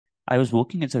I was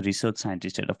working as a research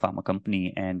scientist at a pharma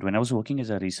company. And when I was working as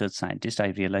a research scientist, I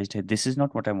realized, hey, this is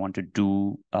not what I want to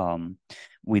do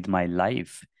with my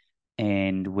life.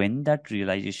 And when that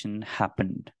realization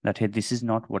happened that, hey, this is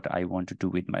not what I want to do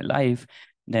with my life,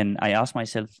 then I asked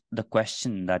myself the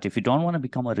question that if you don't want to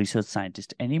become a research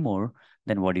scientist anymore,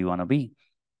 then what do you want to be?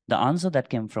 The answer that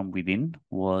came from within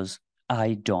was,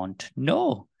 I don't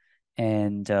know.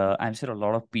 And I'm sure a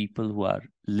lot of people who are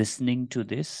listening to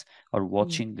this or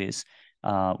watching this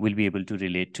will be able to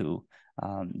relate to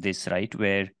this, right?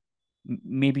 Where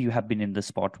maybe you have been in the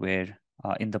spot where,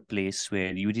 in the place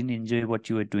where you didn't enjoy what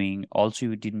you were doing. Also,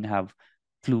 you didn't have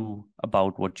clue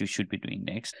about what you should be doing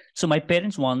next. So my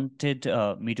parents wanted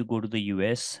me to go to the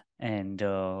US, and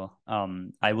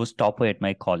I was topper at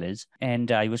my college,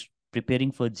 and I was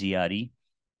preparing for GRE.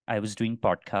 I was doing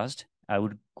podcast. I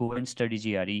would go and study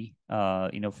GRE,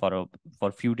 for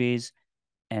a few days,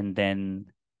 and then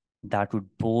that would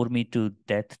bore me to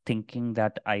death, thinking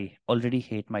that I already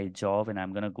hate my job and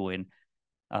I'm gonna go and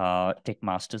take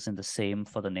masters in the same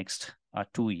for the next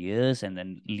 2 years, and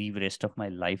then leave rest of my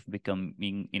life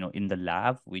becoming, in the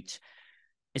lab, which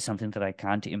is something that I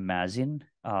can't imagine.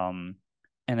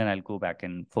 And then I'll go back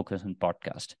and focus on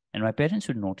podcast. And my parents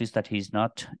would notice that he's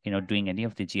not, doing any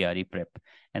of the GRE prep.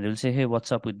 And they'll say, hey,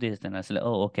 what's up with this? Then I say,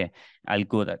 oh, okay, I'll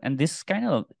go that. And this kind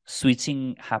of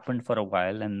switching happened for a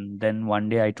while. And then one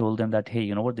day I told them that, hey,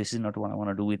 you know what, this is not what I want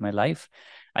to do with my life.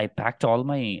 I packed all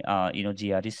my,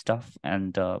 GRE stuff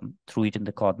and threw it in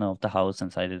the corner of the house and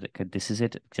decided, okay, this is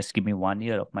it. Just give me 1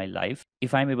 year of my life.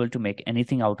 If I'm able to make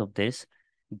anything out of this,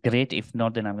 great. If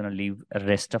not, then I'm going to live the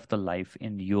rest of the life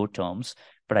in your terms.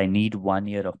 But I need 1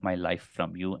 year of my life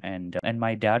from you. And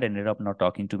my dad ended up not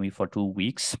talking to me for 2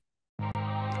 weeks.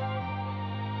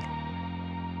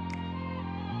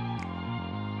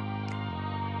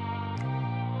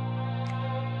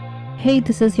 Hey,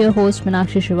 this is your host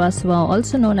Meenakshi Srivastava,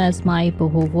 also known as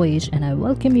MyBohoVoyage, and I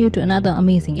welcome you to another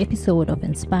amazing episode of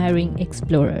Inspiring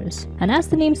Explorers. And as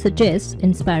the name suggests,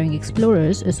 Inspiring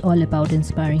Explorers is all about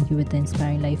inspiring you with the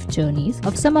inspiring life journeys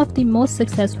of some of the most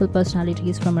successful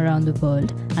personalities from around the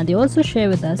world, and they also share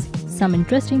with us some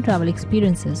interesting travel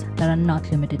experiences that are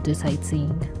not limited to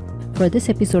sightseeing. For this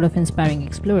episode of Inspiring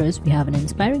Explorers, we have an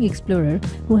inspiring explorer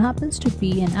who happens to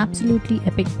be an absolutely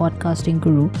epic podcasting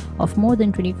guru of more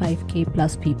than 25k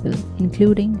plus people,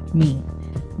 including me,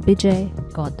 Bijay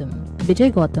Gautam.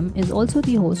 Bijay Gautam is also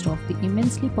the host of the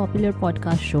immensely popular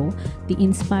podcast show, The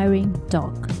Inspiring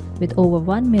Talk, with over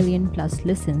 1 million plus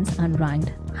listens and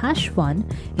ranked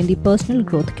 #1 in the personal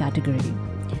growth category,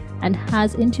 and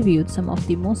has interviewed some of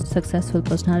the most successful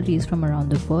personalities from around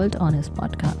the world on his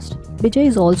podcast. Bijay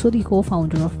is also the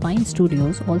co-founder of Pine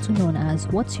Studios, also known as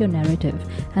What's Your Narrative,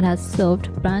 and has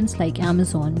served brands like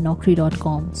Amazon,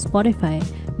 Naukri.com, Spotify,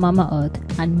 Mama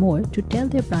Earth, and more to tell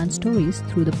their brand stories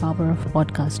through the power of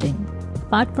podcasting.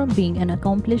 Apart from being an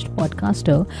accomplished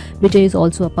podcaster, Bijay is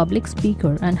also a public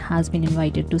speaker and has been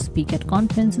invited to speak at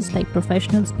conferences like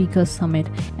Professional Speakers Summit,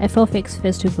 FofX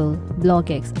Festival,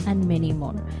 BlogX, and many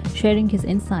more, sharing his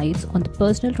insights on the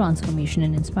personal transformation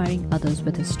and inspiring others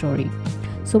with his story.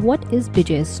 So what is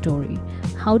Bijay's story?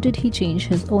 How did he change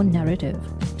his own narrative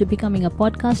to becoming a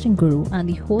podcasting guru and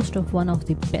the host of one of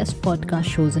the best podcast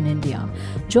shows in India?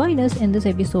 Join us in this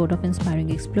episode of Inspiring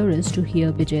Explorers to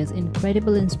hear Bijay's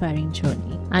incredible inspiring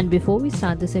journey. And before we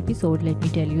start this episode, let me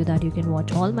tell you that you can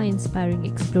watch all my Inspiring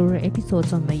Explorer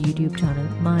episodes on my YouTube channel,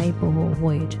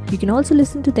 MyBohoVoyage. You can also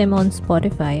listen to them on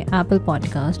Spotify, Apple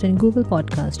Podcast, and Google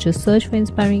Podcast. Just search for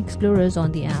Inspiring Explorers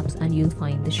on the apps and you'll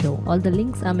find the show. All the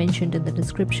links are mentioned in the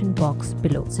description box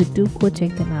below, so do go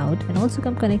check them out, and also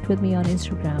come connect with me on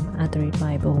Instagram at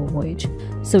 @MyBohoVoyage.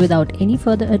 So without any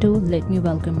further ado, let me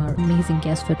welcome our amazing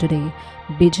guest for today,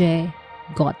 Bijay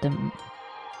Gautam.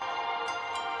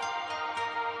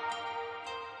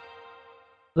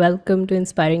 Welcome to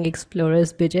Inspiring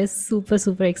Explorers, Bijay.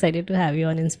 Super excited to have you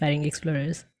on Inspiring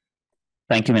Explorers.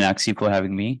 Thank you, Meenakshi, for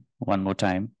having me one more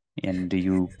time. And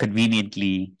you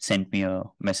conveniently sent me a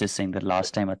message saying that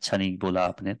last time अच्छा नहीं बोला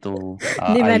आपने, तो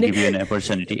I'll give you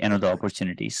another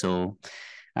opportunity. So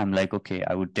I'm like, okay,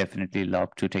 I would definitely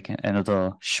love to take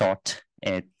another shot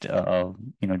at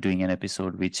doing an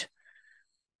episode which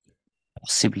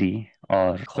possibly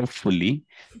or hopefully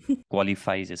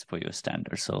qualifies as per your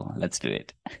standards. So let's do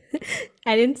it.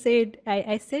 I didn't say it.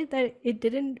 I said that it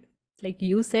didn't, like,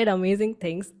 you said amazing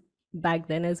things back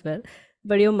then as well,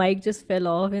 but your mic just fell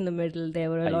off in the middle. There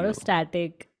were a lot of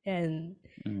static, and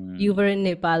you were in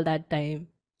Nepal that time.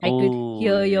 I could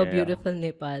hear your beautiful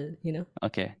Nepal,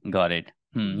 Okay, got it.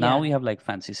 Now we have like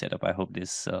fancy setup. I hope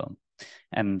this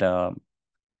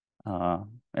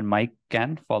and mic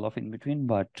can fall off in between,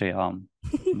 but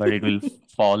it will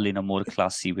fall in a more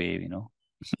classy way, you know.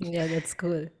 Yeah, that's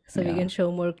cool. So we Yeah. can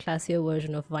show more classier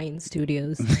version of Vine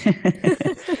Studios.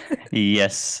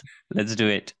 Yes, let's do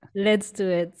it. Let's do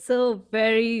it. So,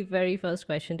 very, very first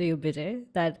question to you, Bijay,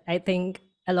 that I think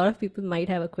a lot of people might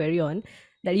have a query on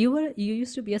that you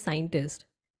used to be a scientist.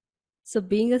 So,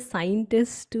 being a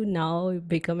scientist to now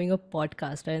becoming a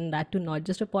podcaster, and that to not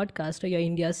just a podcaster, you're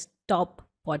India's top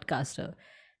podcaster.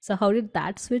 So, how did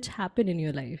that switch happen in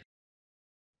your life?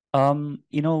 One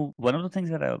of the things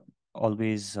that I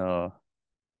always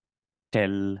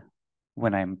tell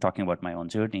when I'm talking about my own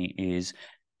journey is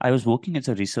I was working as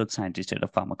a research scientist at a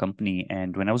pharma company.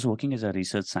 And when I was working as a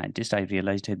research scientist, I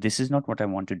realized, hey, this is not what I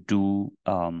want to do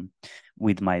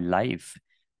with my life.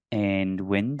 And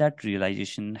when that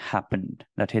realization happened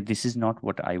that, hey, this is not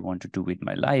what I want to do with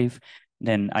my life,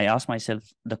 then I asked myself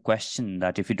the question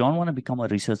that if you don't want to become a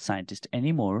research scientist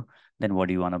anymore, then what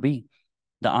do you want to be?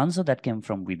 The answer that came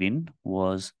from within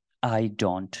was, I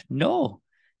don't know.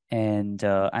 And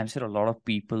I'm sure a lot of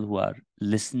people who are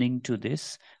listening to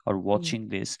this or Mm. watching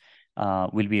this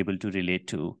will be able to relate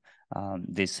to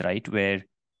this, right? Where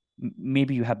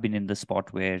maybe you have been in the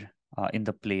spot where, in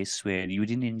the place where you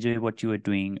didn't enjoy what you were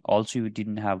doing. Also, you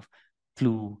didn't have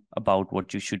clue about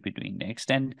what you should be doing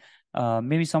next. And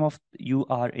maybe some of you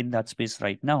are in that space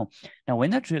right now. Now, when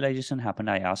that realization happened,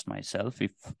 I asked myself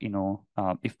if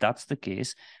that's the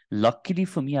case. Luckily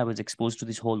for me, I was exposed to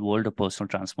this whole world of personal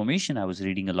transformation. I was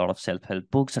reading a lot of self-help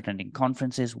books, attending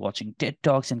conferences, watching TED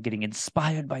Talks, and getting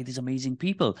inspired by these amazing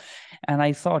people. And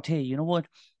I thought, hey, you know what?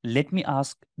 Let me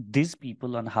ask these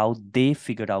people on how they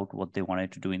figured out what they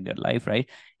wanted to do in their life, right?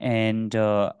 And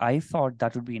I thought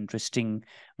that would be interesting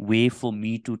way for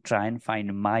me to try and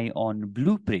find my own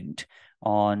blueprint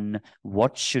on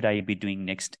what should I be doing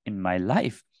next in my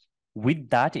life. With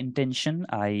that intention,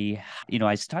 I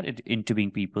started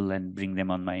interviewing people and bring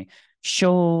them on my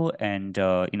show and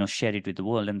share it with the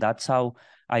world. And that's how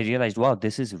I realized, wow,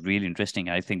 this is really interesting.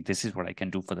 I think this is what I can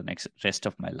do for the next rest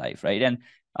of my life, right?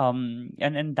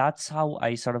 And that's how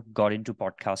I sort of got into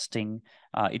podcasting.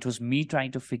 It was me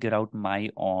trying to figure out my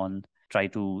own, try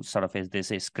to sort of, as they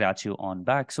say, scratch your own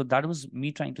back. So that was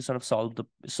me trying to sort of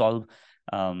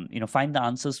find the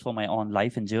answers for my own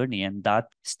life and journey. And that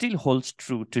still holds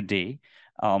true today.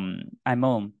 I'm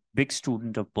a big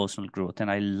student of personal growth,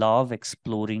 and I love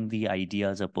exploring the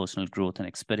ideas of personal growth and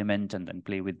experiment and then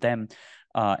play with them.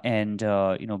 And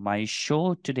my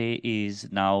show today is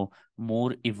now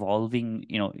more evolving,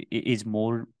 is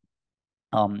more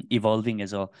evolving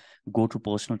as a go-to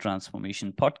personal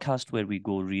transformation podcast where we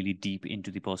go really deep into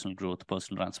the personal growth,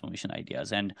 personal transformation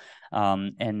ideas, and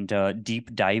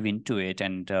deep dive into it,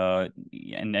 and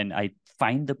I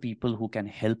find the people who can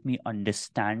help me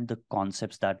understand the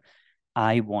concepts that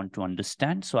I want to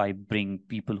understand. So I bring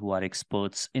people who are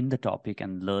experts in the topic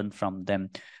and learn from them.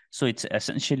 So it's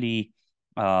essentially,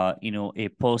 a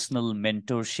personal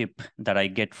mentorship that I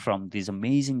get from these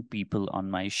amazing people on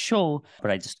my show,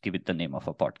 but I just give it the name of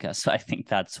a podcast. So I think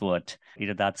that's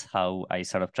how I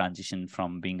sort of transitioned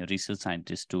from being a research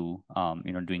scientist to,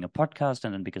 doing a podcast.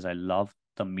 And then because I love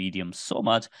the medium so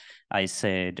much, I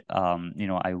said,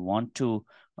 I want to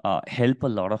help a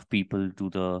lot of people do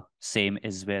the same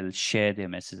as well, share their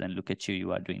message. And look at you,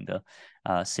 you are doing the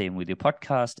same with your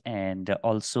podcast, and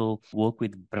also work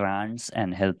with brands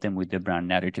and help them with their brand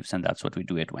narratives. And that's what we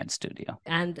do at Wine Studio.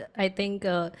 And I think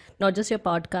not just your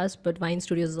podcast, but Vine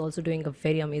Studios is also doing a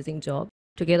very amazing job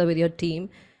together with your team,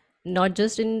 not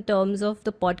just in terms of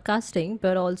the podcasting,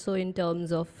 but also in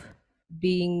terms of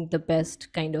being the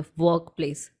best kind of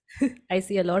workplace. I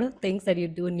see a lot of things that you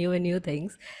do, new and new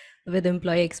things with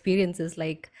employee experiences,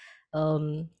 like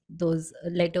those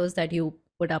letters that you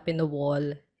put up in the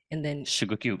wall, and then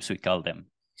Sugar cubes, we call them.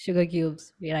 sugar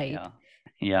cubes, right? Yeah.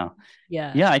 Yeah.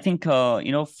 Yeah. Yeah, I think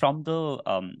from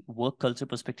the work culture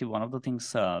perspective, one of the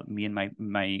things me and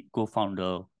my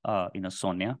co-founder,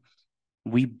 Sonia,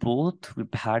 we've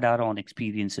had our own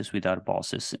experiences with our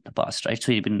bosses in the past, right?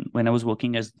 So even when I was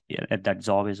working at that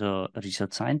job as a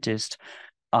research scientist,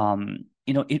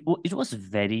 it was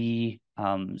very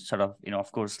sort of,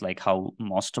 of course, like how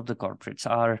most of the corporates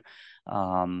are.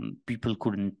 People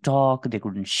couldn't talk, they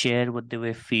couldn't share what they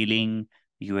were feeling.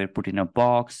 You were put in a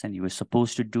box, and you were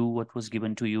supposed to do what was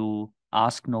given to you,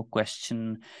 ask no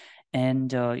question.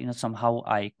 And somehow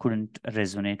I couldn't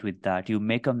resonate with that. You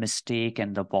make a mistake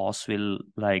and the boss will,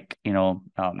 like, will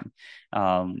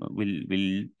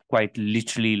quite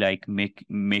literally, like,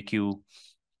 make you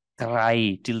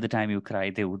cry. Till the time you cry,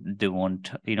 they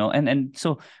won't, and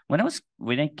so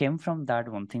when I came from that,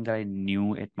 one thing that I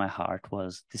knew at my heart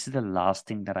was, this is the last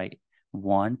thing that I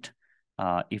want,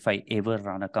 if I ever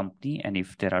run a company and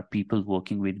if there are people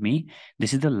working with me,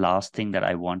 this is the last thing that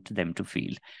I want them to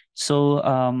feel. So,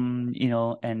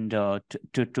 and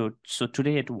so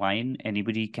today at Wine,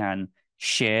 anybody can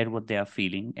share what they are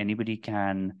feeling. Anybody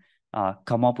can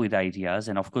come up with ideas,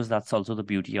 and of course, that's also the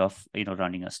beauty of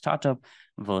running a startup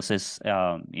versus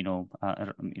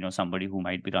somebody who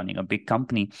might be running a big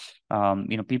company.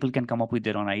 People can come up with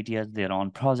their own ideas, their own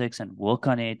projects, and work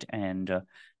on it, and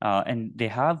they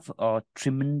have a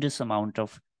tremendous amount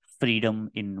of freedom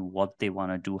in what they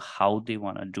want to do, how they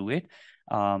want to do it,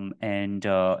 and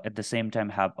at the same time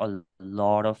have a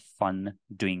lot of fun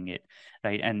doing it,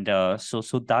 right? And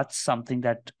so that's something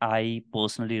that I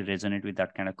personally resonate with,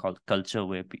 that kind of culture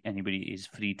where anybody is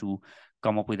free to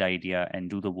come up with idea and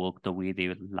do the work the way they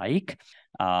would like.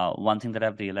 One thing that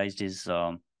I've realized is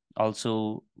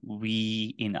also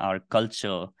we in our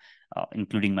culture,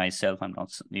 including myself, I'm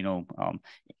not,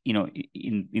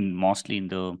 in mostly in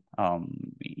the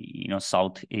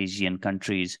South Asian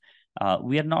countries,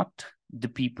 we are not the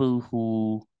people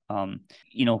who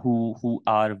who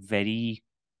are very,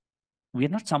 we are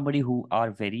not somebody who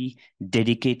are very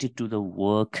dedicated to the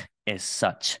work as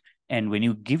such. And when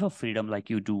you give a freedom like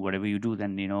you do, whatever you do,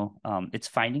 then it's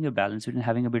finding a balance between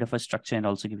having a bit of a structure and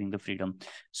also giving the freedom.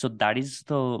 So that is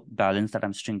the balance that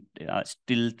I'm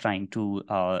still trying to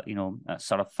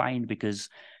sort of find, because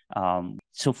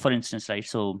so for instance, right,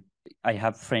 so I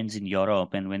have friends in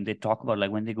Europe, and when they talk about,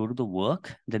 like, when they go to the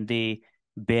work, then they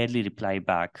barely reply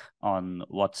back on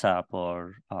WhatsApp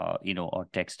or or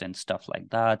text and stuff like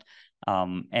that.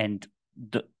 And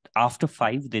the after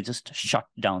 5 they just shut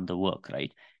down the work,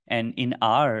 right? And in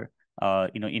our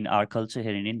in our culture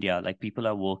here in India, like, people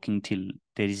are working till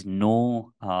there is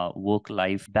no work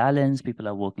life balance. People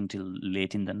are working till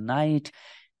late in the night.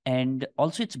 And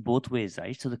also it's both ways,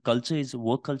 right? So the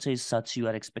work culture is such, you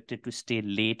are expected to stay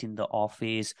late in the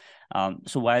office.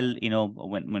 So while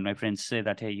when my friends say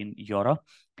that, hey, in Europe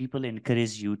people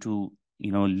encourage you to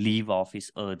leave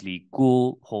office early,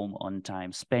 go home on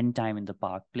time, spend time in the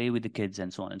park, play with the kids,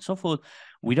 and so on and so forth,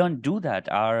 we don't do that.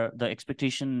 The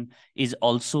expectation is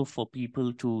also for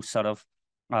people to sort of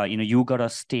you gotta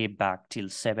stay back till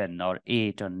 7 or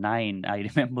 8 or 9. I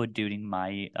remember during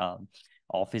my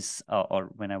office, or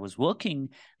when I was working,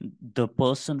 the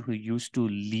person who used to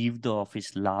leave the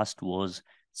office last was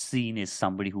seen as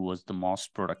somebody who was the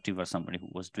most productive, or somebody who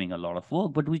was doing a lot of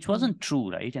work, but which wasn't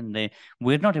true, right? And they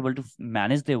were not able to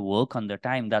manage their work on the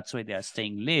time. That's why they are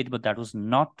staying late. But that was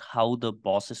not how the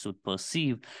bosses would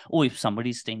perceive. Oh, if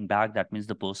somebody is staying back, that means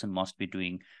the person must be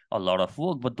doing a lot of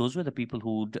work. But those were the people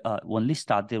who would only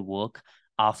start their work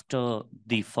after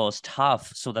the first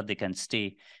half, so that they can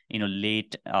stay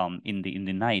late in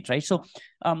the night, right? So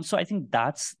I think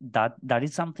that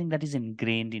is something that is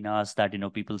ingrained in us, that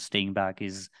people staying back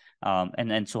is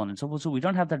and so on and so forth. So we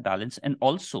don't have that balance. And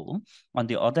also, on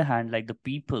the other hand, like, the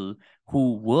people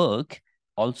who work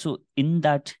also in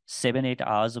that 7-8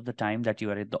 hours of the time that you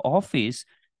are at the office,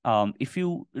 if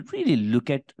you really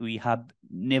look at, we have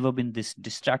never been this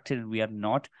distracted. We are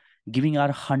not giving our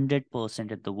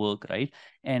 100% at the work, right?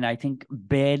 And I think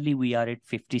barely we are at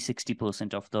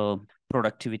 50-60% of the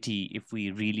productivity, if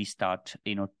we really start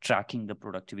tracking the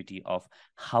productivity of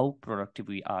how productive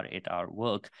we are at our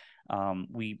work.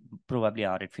 We probably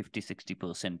are at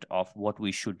 50-60% of what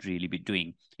we should really be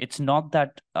doing. It's not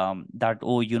that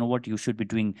oh, you know what, you should be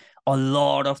doing a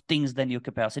lot of things than your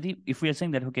capacity. If we are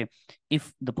saying that, okay,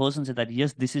 if the person said that,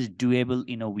 yes, this is doable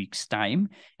in a week's time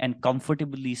and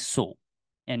comfortably so,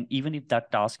 and even if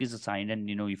that task is assigned, and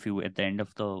if you at the end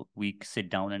of the week sit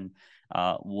down and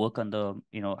work on the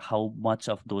how much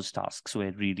of those tasks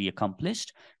were really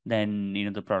accomplished, then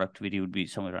the productivity would be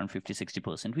somewhere around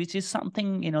 50-60%, which is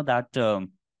something that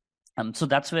so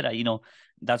that's where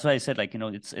that's why I said, like,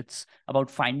 it's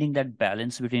about finding that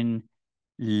balance between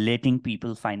letting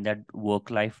people find that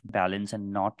work life balance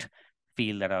and not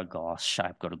feel that, oh gosh,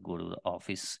 I've got to go to the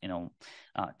office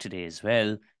today as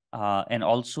well, and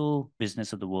also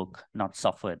business of the work not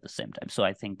suffer at the same time. So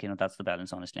I think that's the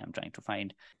balance, honestly, I'm trying to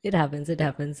find. It happens, it Yeah.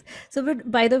 happens. So,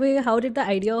 but by the way, how did the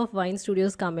idea of Wine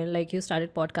Studios come in? Like, you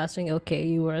started podcasting, okay,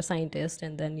 you were a scientist,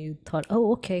 and then you thought,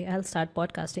 oh, okay, I'll start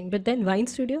podcasting. But then Wine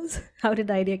Studios, how did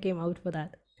the idea came out for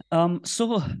that?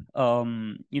 So,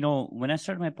 when I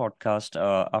started my podcast,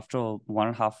 after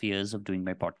 1.5 years of doing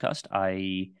my podcast,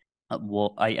 I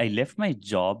left my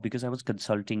job because I was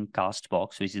consulting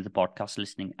Castbox, which is the podcast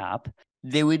listening app.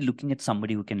 They were looking at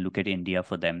somebody who can look at India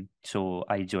for them. So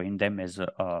I joined them as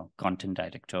a content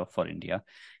director for India.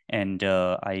 And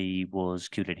I was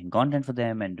curating content for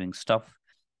them and doing stuff.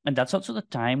 And that's also the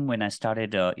time when I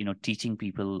started, teaching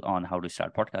people on how to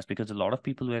start podcasts, because a lot of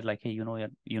people were like, hey, you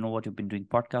know what, you've been doing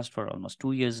podcast for almost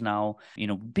 2 years now.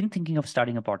 Been thinking of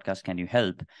starting a podcast. Can you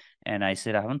help? And I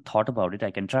said, I haven't thought about it.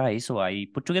 I can try. So I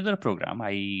put together a program.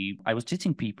 I was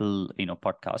teaching people,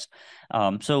 podcast.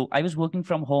 So I was working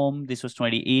from home. This was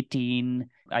 2018.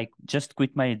 I just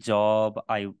quit my job.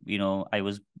 I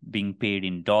was being paid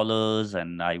in dollars,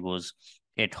 and I was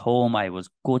at home. I was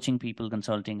coaching people,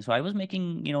 consulting, so I was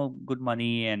making good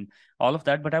money and all of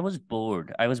that, but I was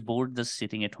bored just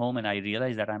sitting at home, and I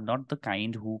realized that I'm not the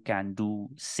kind who can do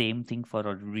same thing for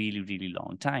a really, really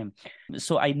long time.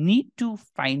 So I need to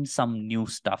find some new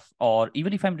stuff, or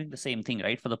even if I'm doing the same thing,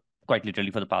 right, for the quite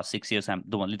literally for the past 6 years, I'm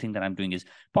the only thing that I'm doing is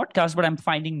podcast, but I'm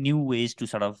finding new ways to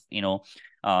sort of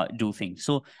do things.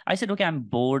 So I said, okay, I'm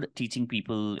bored teaching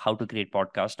people how to create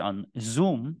podcast on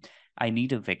Zoom. I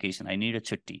need a vacation. I need a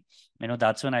chutti.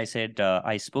 That's when I said,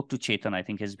 I spoke to Chetan. I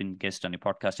think he's been guest on a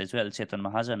podcast as well, Chetan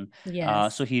Mahajan.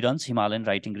 Yes. So he runs Himalayan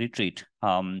writing retreat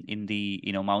in the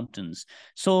mountains.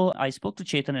 So I spoke to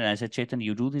Chetan and I said, Chetan,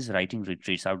 you do these writing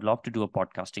retreats. I would love to do a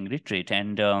podcasting retreat.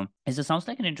 And he said, sounds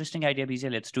like an interesting idea,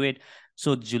 BJ. Let's do it.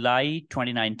 So July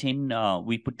 2019,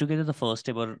 we put together the first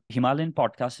ever Himalayan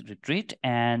podcast retreat,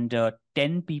 and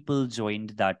 10 people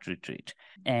joined that retreat.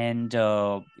 And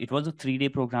it was a 3-day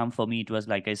program for me. It was,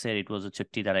 like I said, it was a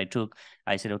chutti that I took.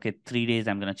 I said, okay, 3 days,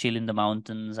 I'm going to chill in the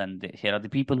mountains, and here are the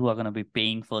people who are going to be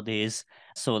paying for this.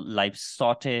 So life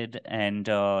sorted. And,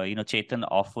 Chetan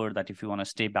offered that if you want to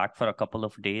stay back for a couple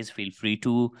of days, feel free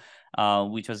to,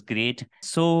 which was great.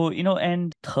 So,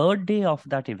 and third day of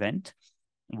that event,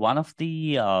 one of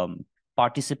the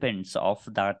participants of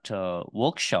that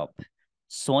workshop,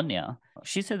 Sonia,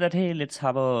 she said that, hey, let's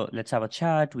have a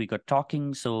chat. We got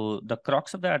talking. So the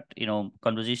crux of that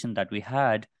conversation that we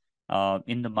had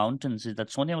in the mountains is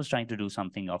that Sonia was trying to do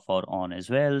something of her own as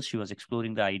well. She was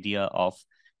exploring the idea of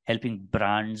helping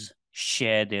brands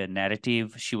share their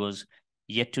narrative. She was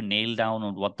yet to nail down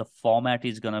on what the format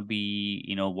is going to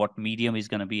be, what medium is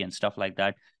going to be, and stuff like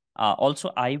that.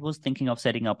 Also, I was thinking of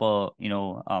setting up a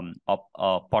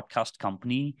podcast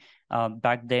company.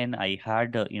 Back then, I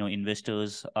had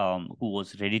investors who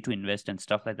was ready to invest and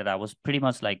stuff like that. I was pretty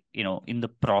much like in the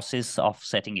process of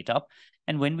setting it up.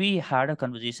 And when we had a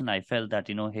conversation, I felt that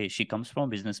hey, she comes from a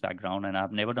business background, and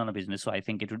I've never done a business, so I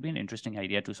think it would be an interesting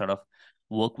idea to sort of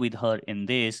work with her in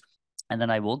this. And then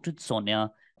I worked with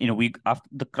Sonia. We, after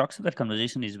the crux of that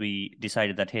conversation, is we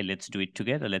decided that, hey, let's do it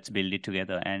together, let's build it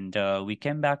together. And we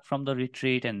came back from the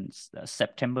retreat, and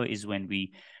September is when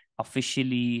we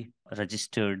officially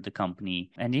registered the company.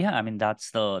 And yeah, I mean,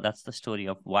 that's the story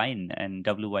of Wine. And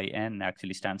WYN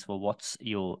actually stands for What's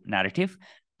Your Narrative.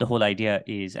 The whole idea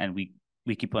is, and we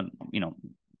keep on,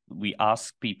 we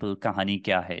ask people, kahani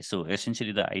kya hai? So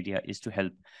essentially the idea is to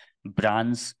help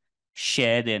brands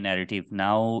share their narrative.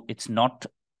 Now it's not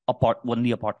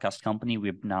only a podcast company.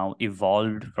 We've now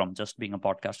evolved from just being a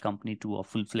podcast company to a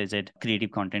full-fledged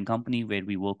creative content company, where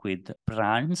we work with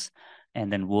brands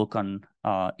and then work on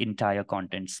entire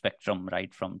content spectrum,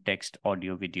 right, from text,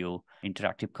 audio, video,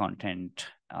 interactive content,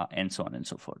 and so on and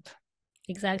so forth.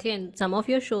 Exactly, and some of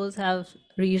your shows have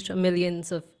reached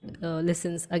millions of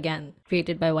listens again,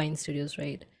 created by Wine Studios,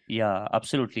 right? Yeah,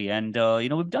 absolutely. And,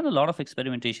 we've done a lot of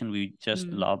experimentation. We just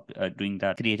love doing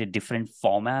that, created different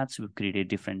formats. We've created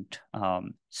different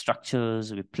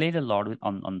structures. We played a lot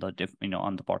on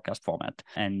the podcast format.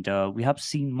 And we have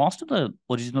seen most of the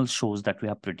original shows that we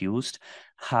have produced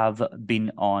have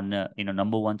been on,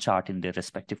 number one chart in their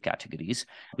respective categories,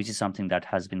 which is something that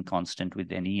has been constant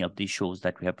with any of the shows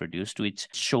that we have produced, which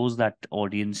shows that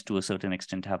audience to a certain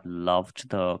extent have loved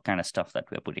the kind of stuff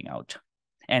that we're putting out.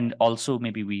 And also,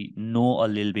 maybe we know a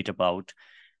little bit about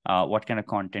what kind of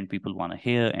content people want to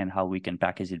hear and how we can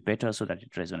package it better so that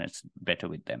it resonates better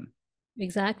with them.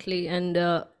 Exactly, and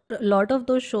a lot of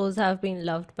those shows have been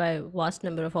loved by a vast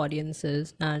number of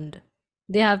audiences, and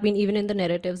they have been even in the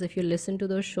narratives. If you listen to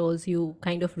those shows, you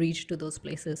kind of reach to those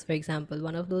places. For example,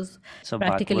 one of those, So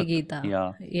practically Bhagavad, Gita.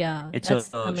 yeah, Yeah, it's a that's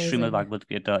Srimad amazing. Bhagavad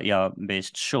Gita,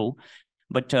 based show.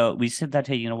 But we said that,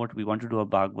 hey, you know what, we want to do a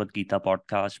Bhagavad Gita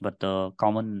podcast, but the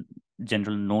common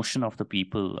general notion of the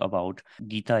people about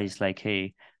Gita is like,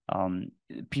 hey,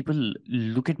 people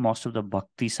look at most of the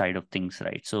bhakti side of things,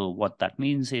 right? So what that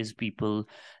means is people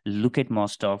look at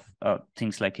most of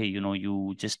things like, hey,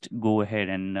 you just go ahead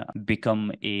and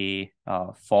become a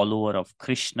follower of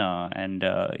Krishna, and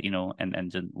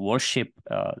and then worship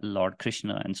Lord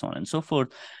Krishna, and so on and so forth.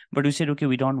 But we said, okay,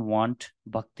 we don't want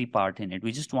bhakti part in it.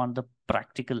 We just want the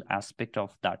practical aspect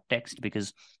of that text,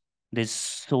 because there's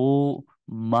so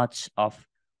much of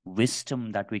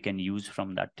wisdom that we can use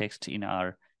from that text in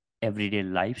our everyday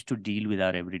lives to deal with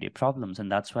our everyday problems.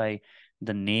 And that's why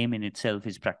the name in itself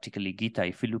is practically Gita.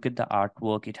 If you look at the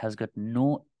artwork, it has got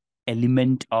no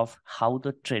element of how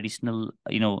the traditional,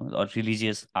 or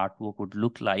religious artwork would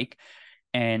look like.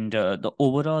 And the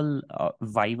overall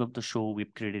vibe of the show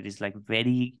we've created is like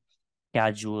very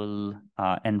casual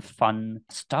and fun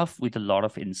stuff with a lot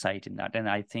of insight in that. And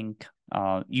I think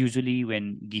usually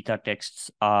when Gita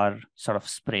texts are sort of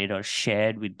spread or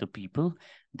shared with the people,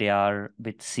 they are a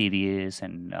bit serious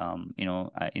and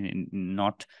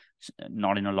not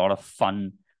in a lot of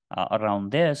fun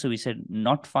around there. So we said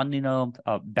not fun in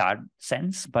a bad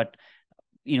sense, but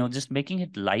just making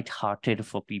it lighthearted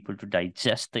for people to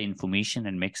digest the information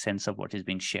and make sense of what is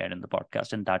being shared in the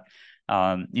podcast. And that,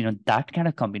 that kind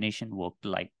of combination worked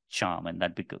like charm. And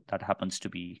that happens to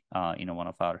be, one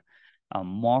of our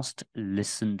most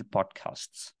listened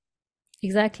podcasts.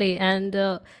 Exactly.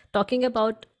 And talking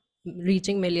about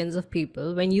reaching millions of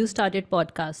people, when you started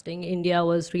podcasting, India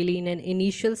was really in an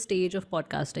initial stage of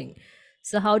podcasting.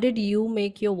 So, how did you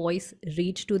make your voice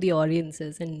reach to the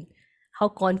audiences, and how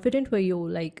confident were you,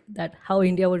 like that, how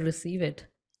India would receive it?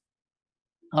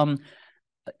 Um,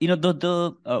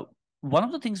 the one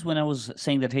of the things when I was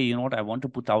saying that, hey, you know what, I want to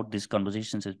put out these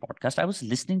conversations as podcast, I was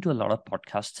listening to a lot of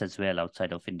podcasts as well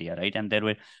outside of India, right? And there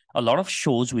were a lot of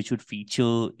shows which would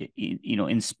feature,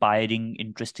 inspiring,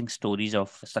 interesting stories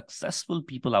of successful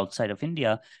people outside of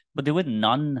India, but there were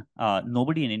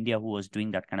nobody in India who was doing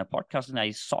that kind of podcast. And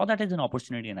I saw that as an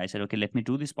opportunity, and I said, okay, let me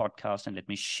do this podcast and let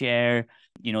me share,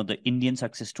 the Indian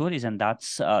success stories. And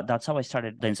that's how I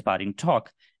started the Inspiring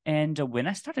Talk. And when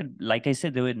I started, like I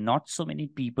said, there were not so many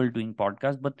people doing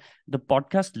podcasts, but the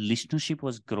podcast listenership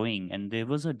was growing. And there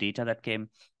was a data that came,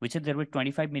 which said there were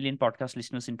 25 million podcast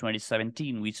listeners in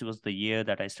 2017, which was the year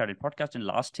that I started podcast. And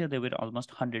last year, there were almost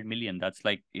 100 million. That's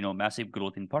like, massive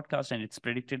growth in podcast. And it's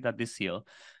predicted that this year,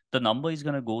 the number is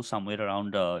going to go somewhere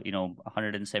around,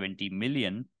 170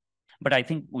 million. But I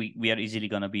think we are easily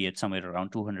going to be at somewhere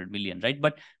around 200 million, right?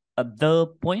 But the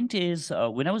point is,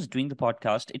 when I was doing the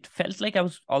podcast, it felt like I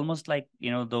was almost like,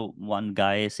 the one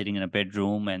guy sitting in a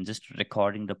bedroom and just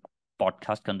recording the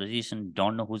podcast conversation,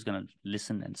 don't know who's going to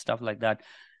listen and stuff like that.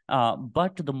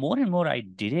 But the more and more I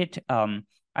did it,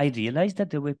 I realized that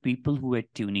there were people who were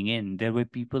tuning in. There were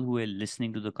people who were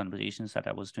listening to the conversations that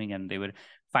I was doing, and they were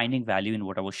finding value in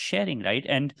what I was sharing, right?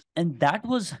 And that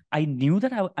was, I knew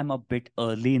that I'm a bit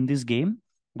early in this game,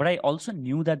 but I also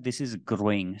knew that this is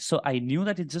growing. So I knew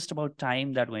that it's just about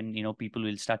time that when, people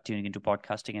will start tuning into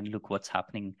podcasting. And look what's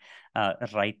happening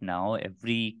right now.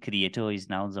 Every creator is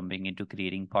now jumping into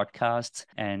creating podcasts,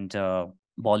 and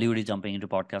Bollywood is jumping into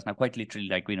podcast now, quite literally.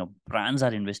 Like, brands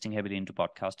are investing heavily into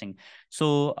podcasting.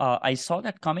 So I saw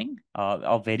that coming,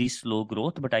 a very slow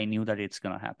growth, but I knew that it's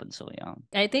going to happen. So yeah.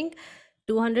 I think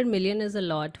 200 million is a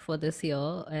lot for this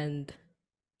year. And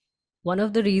one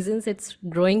of the reasons it's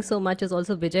growing so much is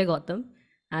also Bijay Gautam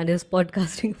and his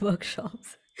podcasting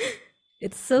workshops.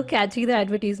 It's so catchy, the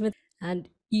advertisement. And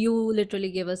you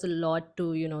literally gave us a lot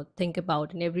to, think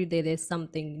about. And every day there's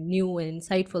something new and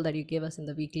insightful that you give us in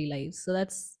the weekly lives. So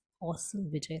that's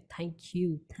awesome, Vijay. Thank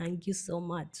you. Thank you so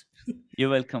much. You're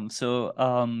welcome. So,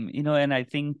 and I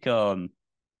think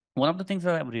one of the things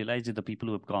that I've realized is the people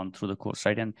who have gone through the course,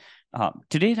 right? And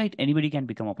today, right, anybody can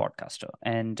become a podcaster.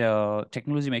 And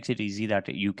technology makes it easy that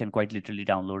you can quite literally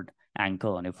download Anchor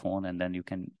on your phone, and then you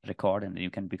can record, and then you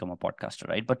can become a podcaster,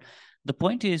 right? But the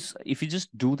point is, if you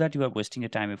just do that, you are wasting your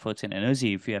time, efforts, and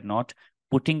energy if you are not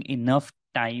putting enough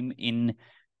time in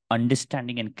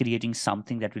understanding and creating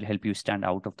something that will help you stand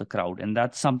out of the crowd. And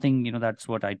that's something, that's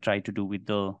what I try to do with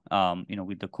the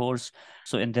with the course.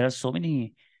 So, and there are so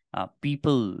many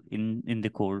people in the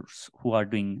course who are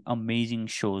doing amazing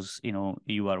shows.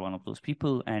 You are one of those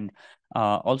people. And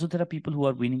also there are people who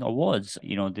are winning awards.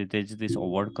 There's this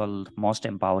award called Most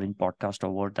Empowering Podcast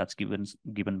Award that's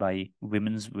given by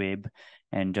Women's Web.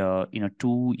 And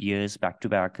 2 years back to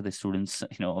back, the students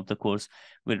of the course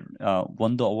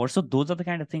won the award. So those are the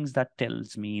kind of things that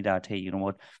tells me that, hey, you know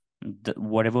what,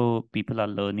 whatever people are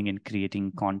learning and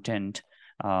creating content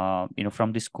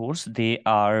from this course, they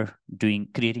are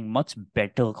creating much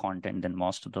better content than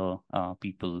most of the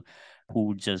people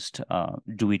who just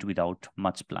do it without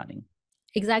much planning.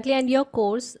 Exactly. And your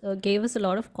course gave us a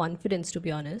lot of confidence, to be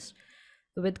honest,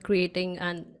 with creating.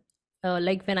 And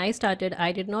like when I started,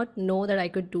 I did not know that I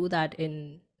could do that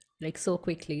in like so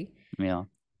quickly. Yeah.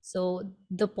 So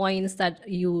the points that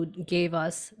you gave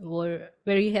us were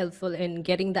very helpful in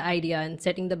getting the idea and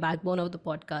setting the backbone of the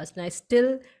podcast. And I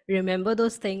still remember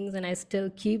those things, and I still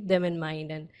keep them in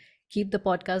mind and keep the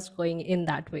podcast going in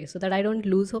that way so that I don't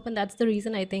lose hope. And that's the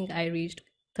reason I think I reached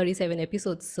 37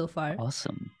 episodes so far.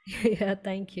 Awesome. Yeah,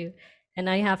 thank you. And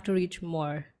I have to reach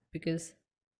more because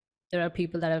there are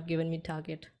people that have given me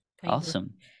target kind of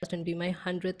Awesome. and be my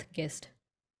 100th guest.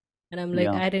 And I'm like,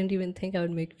 Yeah. I didn't even think I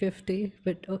would make 50,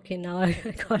 but okay, now I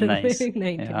got to Nice. make Yeah.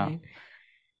 99.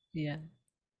 Yeah.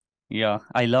 Yeah.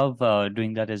 I love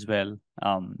doing that as well.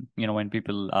 When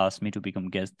people ask me to become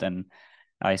guest, then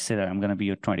I said I'm going to be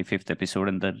your 25th episode.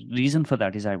 And the reason for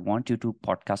that is I want you to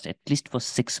podcast at least for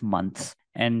 6 months.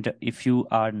 And if you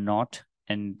are not,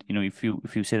 and if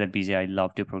you say that, BJ, I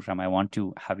loved your program, I want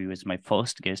to have you as my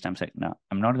first guest. I'm saying, no,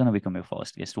 I'm not going to become your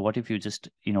first guest. What if you just,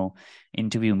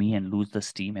 interview me and lose the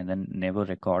steam and then never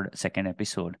record a second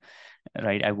episode?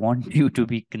 Right? I want you to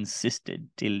be consistent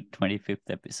till 25th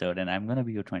episode, and I'm going to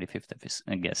be your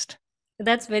 25th guest.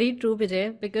 That's very true,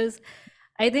 Bijay, because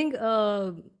I think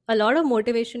a lot of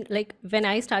motivation, like when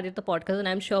I started the podcast, and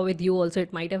I'm sure with you also,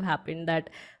 it might have happened that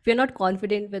we're not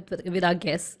confident with our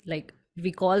guests. Like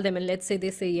we call them and let's say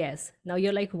they say yes. Now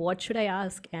you're like, what should I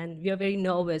ask? And we are very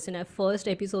nervous. And our first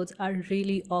episodes are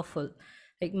really awful.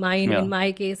 Like mine, in Yeah.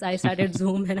 my case, I started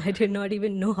Zoom and I did not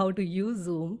even know how to use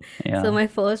Zoom. So Yeah. my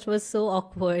first was so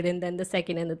awkward, and then the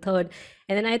second and the third.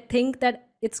 And then I think that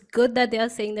it's good that they are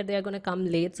saying that they are going to come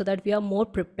late so that we are more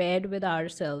prepared with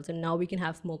ourselves. And now we can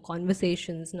have more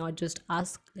conversations, not just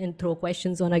ask and throw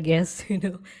questions on our guests,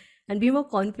 and be more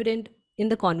confident in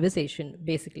the conversation,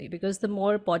 basically. Because the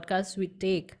more podcasts we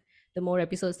take, the more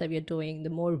episodes that we are doing, the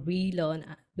more we learn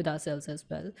with ourselves as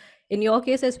well. In your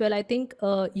case as well, I think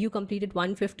you completed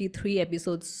 153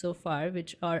 episodes so far,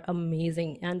 which are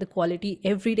amazing, and the quality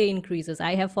every day increases.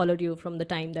 I have followed you from the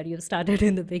time that you started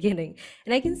in the beginning,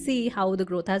 and I can see how the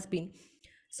growth has been.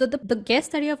 So the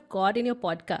guests that you have got in your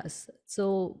podcast,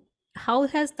 so how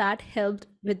has that helped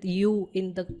with you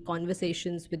in the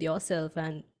conversations with yourself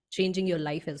and changing your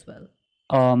life as well?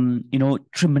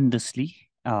 Tremendously,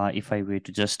 if I were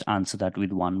to just answer that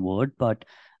with one word. But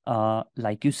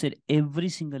like you said, every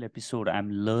single episode,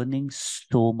 I'm learning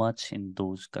so much in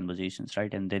those conversations,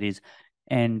 right? And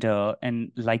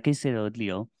like I said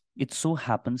earlier, it so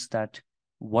happens that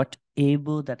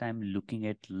whatever that I'm looking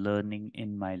at learning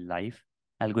in my life,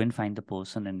 I'll go and find the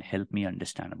person and help me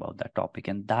understand about that topic.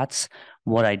 And that's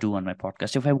what I do on my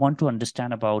podcast. If I want to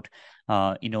understand about,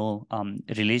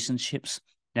 relationships,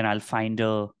 then I'll find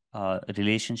a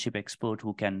relationship expert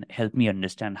who can help me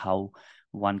understand how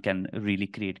one can really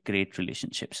create great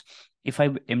relationships. If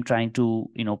I am trying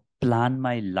to, plan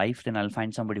my life, then I'll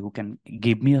find somebody who can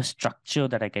give me a structure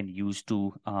that I can use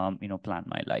to, plan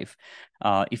my life.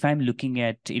 If I'm looking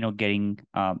at, getting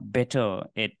better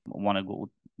at, want to go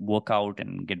work out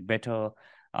and get better,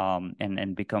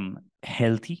 and become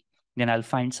healthy, then I'll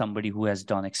find somebody who has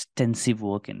done extensive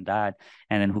work in that,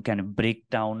 and then who can break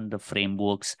down the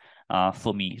frameworks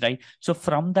for me, right? So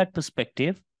from that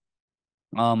perspective,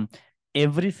 um,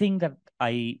 everyone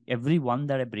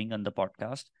that I bring on the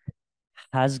podcast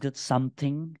has got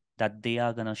something that they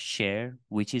are gonna share,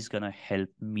 which is gonna help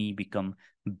me become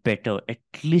better, at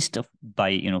least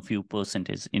by few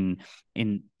percentage in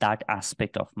that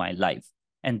aspect of my life.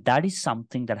 And that is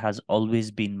something that has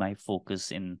always been my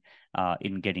focus in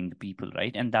getting the people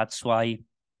right. And that's why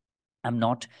I'm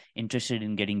not interested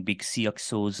in getting big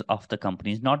CXOs of the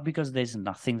companies, not because there's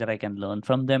nothing that I can learn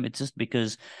from them. It's just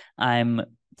because I'm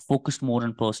focused more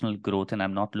on personal growth, and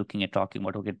I'm not looking at talking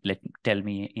about, okay, tell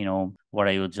me, what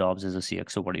are your jobs as a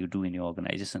CXO? What do you do in your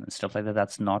organization and stuff like that?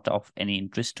 That's not of any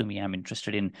interest to me. I'm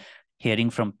interested in hearing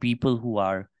from people who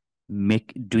are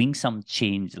doing some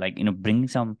change, like, bring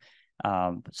some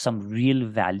real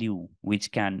value,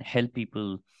 which can help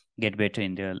people get better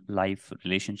in their life,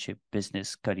 relationship,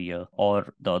 business, career,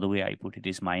 or the other way I put it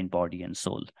is mind, body, and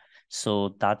soul.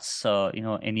 So that's,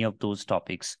 any of those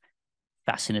topics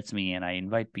fascinates me, and I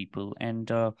invite people.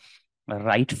 And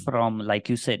right from, like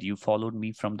you said, you followed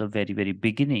me from the very, very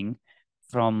beginning,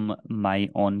 from my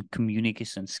own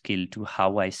communication skill to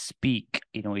how I speak.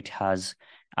 It has,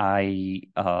 um,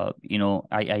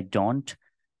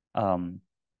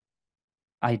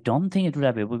 I don't think it would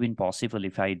have ever been possible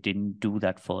if I didn't do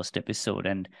that first episode.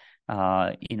 And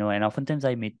and oftentimes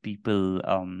I meet people.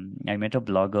 I met a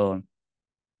blogger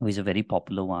who is a very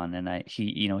popular one, and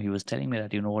he was telling me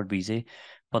that, what, BJ,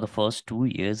 for the first 2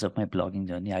 years of my blogging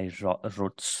journey, I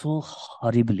wrote so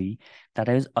horribly that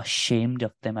I was ashamed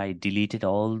of them. I deleted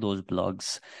all those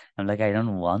blogs. I'm like, I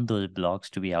don't want those blogs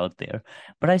to be out there.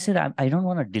 But I said, I don't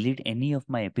want to delete any of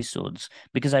my episodes,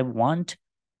 because I want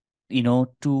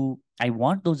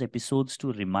those episodes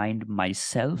to remind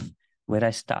myself where I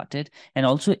started, and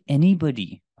also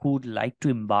anybody who would like to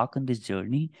embark on this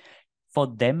journey for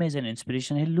them as an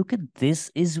inspiration. Hey, look at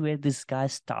this is where this guy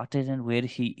started and where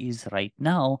he is right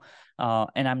now.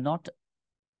 And I'm not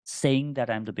saying that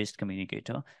I'm the best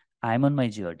communicator. I'm on my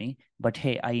journey, but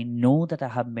hey, I know that I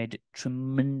have made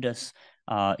tremendous,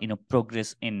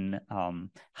 progress in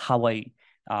how I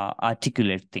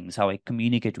articulate things, how I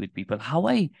communicate with people, how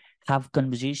I have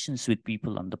conversations with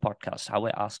people on the podcast, how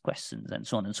I ask questions, and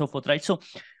so on and so forth. Right. So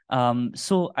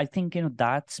I think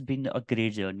that's been a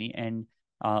great journey, and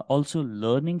also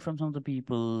learning from some of the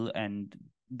people, and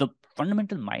the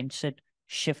fundamental mindset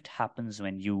shift happens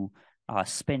when you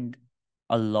spend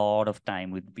a lot of time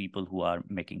with people who are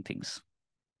making things.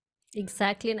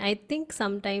 Exactly. And I think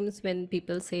sometimes when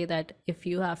people say that if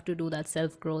you have to do that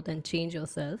self growth and change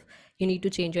yourself, you need to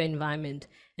change your environment.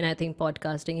 And I think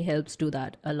podcasting helps do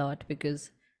that a lot,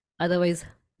 because otherwise,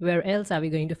 where else are we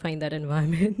going to find that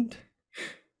environment?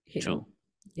 you know? True.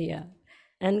 Yeah.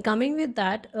 And coming with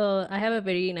that, I have a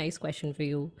very nice question for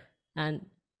you, and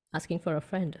asking for a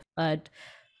friend. But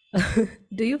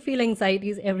do you feel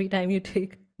anxieties every time you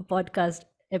take a podcast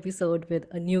episode with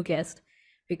a new guest?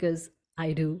 Because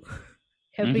I do.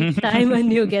 Every time a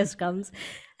new guest comes,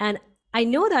 and I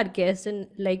know that guest, and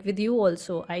like with you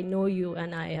also, I know you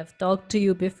and I have talked to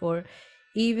you before.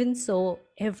 Even so,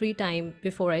 every time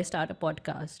before I start a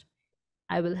podcast,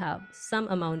 I will have some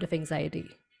amount of anxiety.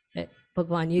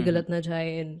 Bhagwan, ye galat na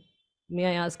jaye, and may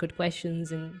I ask good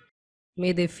questions, and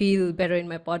may they feel better in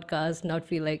my podcast, not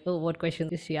feel like, oh, what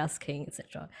questions is she asking,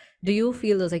 etc. Do you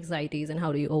feel those anxieties, and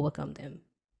how do you overcome them?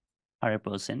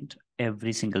 100%.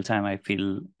 Every single time I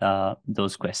feel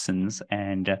those questions.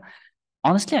 And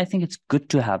honestly, I think it's good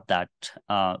to have that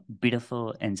bit of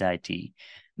anxiety,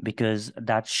 because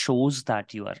that shows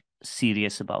that you are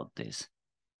serious about this.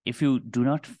 If you do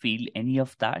not feel any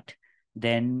of that,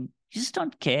 then you just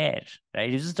don't care, right?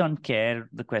 You just don't care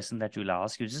the question that you'll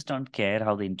ask. You just don't care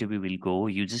how the interview will go.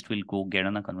 You just will go get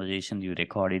on a conversation, you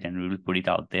record it, and we will put it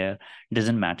out there. It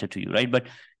doesn't matter to you, right? But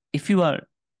if you are,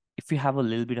 if you have a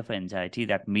little bit of anxiety,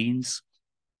 that means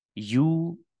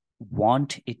you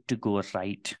want it to go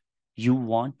right. You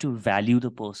want to value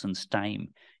the person's time.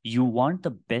 You want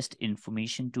the best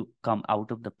information to come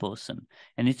out of the person.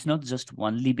 And it's not just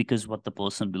only because what the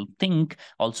person will think,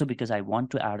 also because I want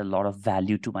to add a lot of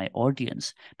value to my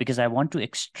audience, because I want to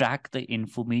extract the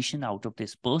information out of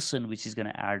this person, which is going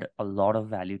to add a lot of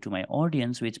value to my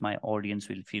audience, which my audience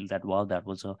will feel that, wow, that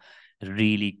was a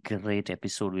really great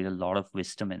episode with a lot of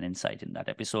wisdom and insight in that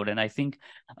episode. And I think,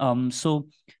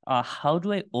 how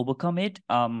do I overcome it?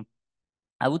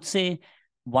 I would say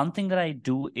one thing that I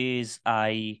do is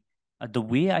the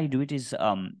way I do it is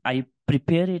I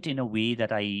prepare it in a way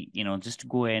that I, just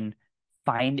go and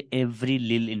find every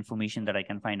little information that I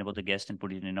can find about the guest and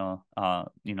put it in a,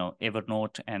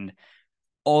 Evernote, and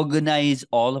organize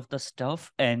all of the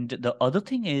stuff. And the other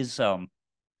thing is, a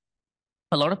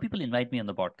lot of people invite me on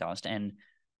the podcast,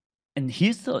 and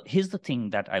here's the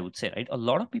thing that I would say, right? A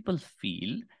lot of people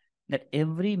feel that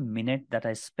every minute that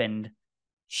I spend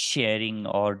sharing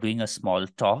or doing a small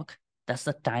talk, that's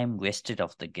the time wasted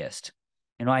of the guest.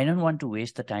 I don't want to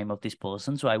waste the time of this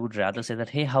person. So I would rather say that,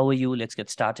 hey, how are you? Let's get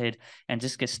started, and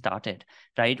just get started,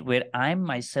 right? Where I'm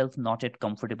myself not yet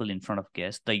comfortable in front of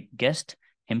guests. The guest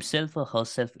himself or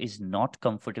herself is not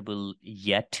comfortable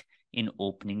yet in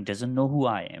opening, doesn't know who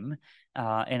I am.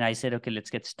 And I said, okay, let's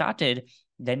get started.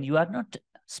 Then you are not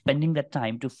spending that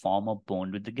time to form a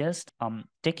bond with the guest.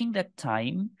 Taking that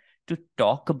time to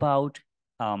talk about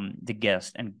the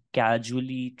guest and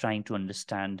casually trying to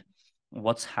understand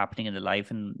what's happening in the life.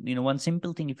 And one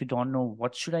simple thing, if you don't know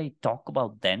what should I talk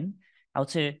about, then I would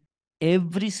say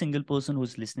every single person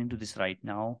who's listening to this right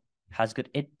now has got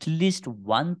at least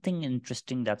one thing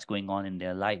interesting that's going on in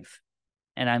their life.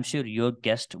 And I'm sure your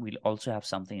guest will also have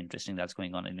something interesting that's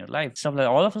going on in your life. Stuff like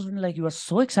all of us will be like, you are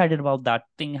so excited about that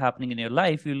thing happening in your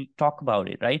life, you'll talk about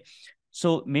it, right?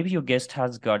 So maybe your guest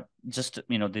has got just,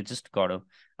 they just got a,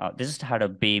 they just had a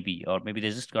baby, or maybe they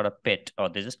just got a pet, or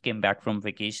they just came back from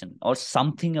vacation, or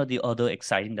something or the other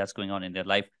exciting that's going on in their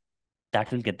life.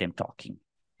 That will get them talking.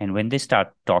 And when they start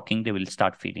talking, they will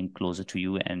start feeling closer to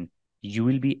you, and you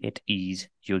will be at ease.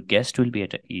 Your guest will be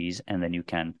at ease, and then you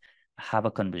can have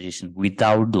a conversation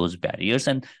without those barriers.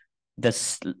 And the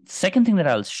second thing that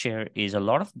I'll share is a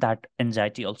lot of that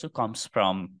anxiety also comes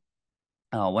from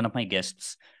one of my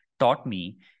guests taught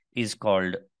me, is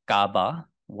called Kaba.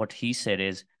 What he said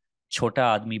is chota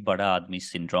admi bada admi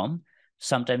syndrome.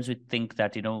 Sometimes we think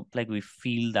that, like we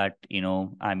feel that,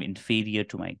 I'm inferior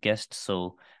to my guest.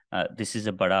 So this is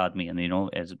a bada admi, and,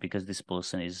 as because this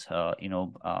person is,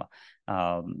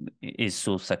 is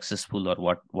so successful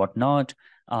or whatnot.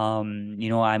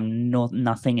 I'm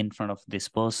nothing in front of this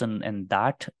person, and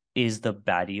that is the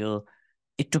barrier.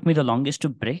 It took me the longest to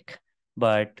break,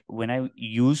 but when I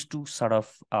used to sort of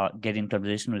get in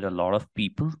conversation with a lot of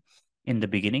people in the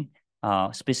beginning,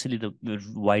 especially the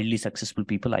wildly successful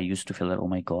people, I used to feel that, oh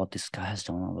my God, this guy has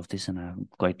done all of this, and I've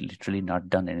quite literally not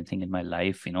done anything in my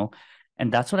life.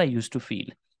 And that's what I used to feel.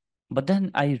 But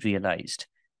then I realized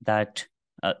that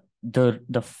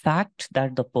the fact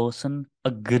that the person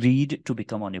agreed to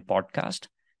become on your podcast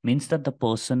means that the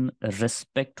person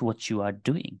respect what you are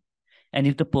doing. And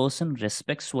if the person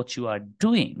respects what you are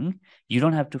doing, you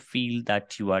don't have to feel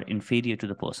that you are inferior to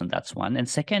the person. That's one. And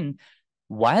second,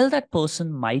 while that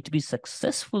person might be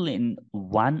successful in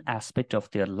one aspect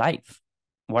of their life,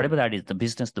 whatever that is, the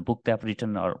business, the book they have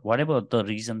written, or whatever the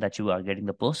reason that you are getting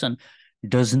the person,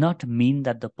 does not mean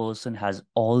that the person has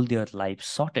all their life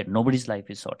sorted. Nobody's life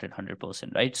is sorted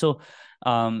 100%, right? So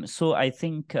I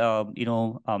think so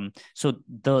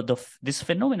this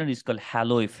phenomenon is called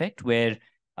halo effect, where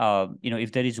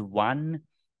if there is one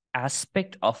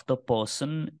aspect of the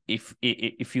person, if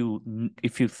you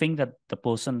think that the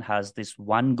person has this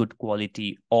one good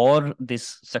quality or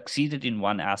this succeeded in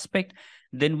one aspect,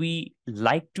 then we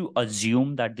like to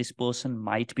assume that this person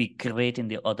might be great in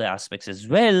the other aspects as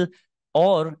well,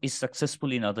 or is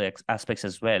successful in other aspects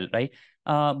as well, right?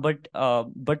 But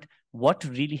what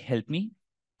really helped me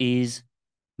is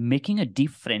making a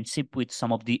deep friendship with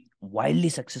some of the wildly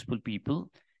successful people,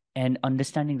 and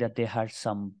understanding that they had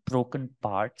some broken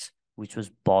parts which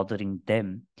was bothering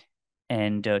them,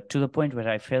 and to the point where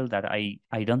I felt that I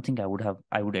don't think I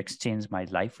would exchange my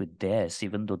life with theirs,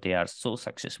 even though they are so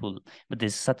successful. But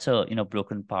there's such a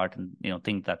broken part and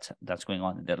thing that's going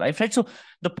on in their life, right? So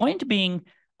the point being,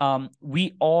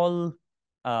 we all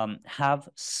have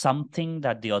something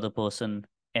that the other person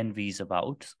envies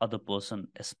about, other person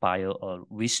aspire or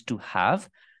wish to have.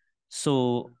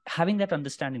 So having that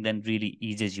understanding then really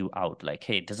eases you out. Like,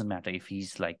 hey, it doesn't matter if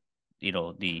he's like,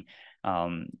 the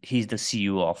he's the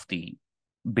CEO of the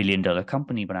billion-dollar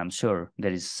company, but I'm sure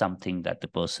there is something that the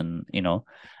person,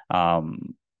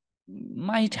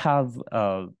 might have,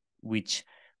 which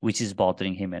is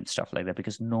bothering him and stuff like that,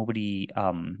 because nobody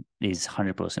is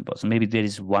 100% person. Maybe there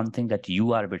is one thing that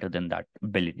you are better than that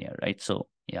billionaire, right? So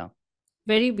yeah.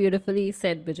 Very beautifully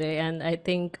said, Bijay. And I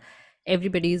think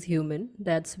everybody is human.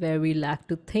 That's where we lack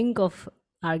to think of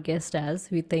our guest as.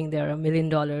 We think they're a $1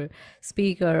 million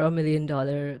speaker or $1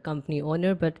 million company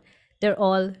owner, but they're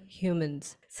all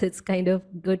humans. So it's kind of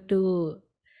good to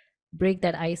break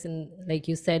that ice and, like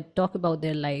you said, talk about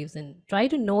their lives and try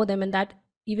to know them. And that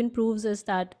even proves us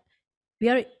that we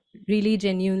are really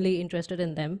genuinely interested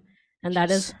in them. And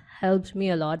that has Yes. helped me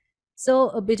a lot.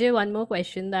 So, Bijay, one more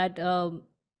question that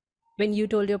when you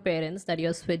told your parents that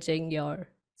you're switching your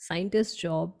scientist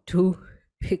job to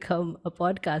become a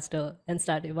podcaster and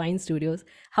start wine studios,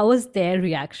 how was their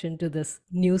reaction to this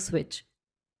new switch?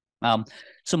 Um,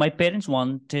 so my parents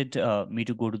wanted me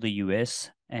to go to the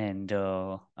US, and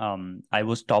I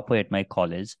was topper at my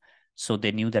college, so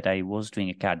they knew that I was doing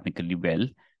academically well.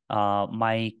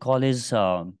 My college,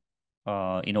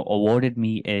 awarded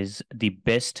me as the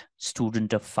best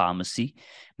student of pharmacy,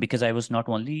 because I was not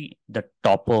only the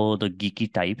topper, the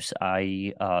geeky types.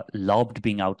 I loved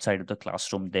being outside of the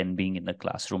classroom than being in the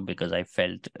classroom, because I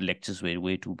felt lectures were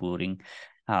way too boring.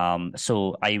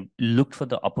 So I looked for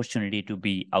the opportunity to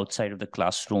be outside of the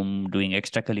classroom doing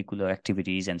extracurricular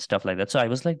activities and stuff like that. So I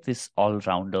was like this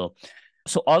all-rounder.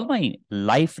 So all my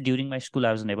life during my school,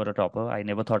 I was never a topper. I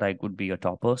never thought I could be a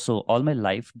topper. So all my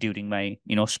life during my,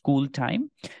 school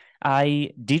time, I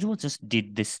did was just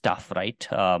did this stuff, right?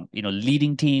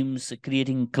 Leading teams,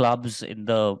 creating clubs in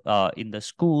the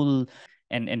school,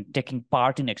 and taking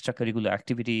part in extracurricular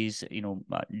activities.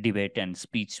 Debate and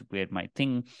speech were my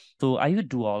thing. So I would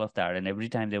do all of that, and every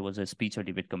time there was a speech or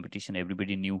debate competition,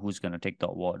 everybody knew who's going to take the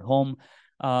award home.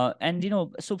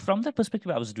 And so from that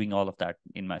perspective, I was doing all of that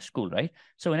in my school, right?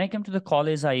 So when I came to the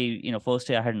college, first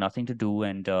day I had nothing to do,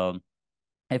 and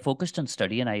I focused on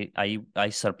study, and I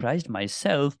surprised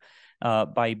myself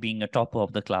by being a topper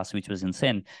of the class, which was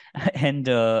insane. And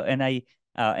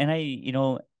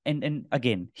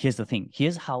again, here's the thing.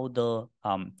 Here's how the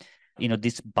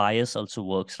this bias also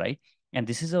works, right? And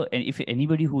this is and if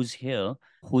anybody who's here,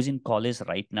 who's in college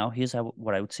right now, here's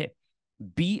what I would say: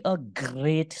 be a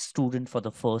great student for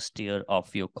the first year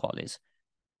of your college.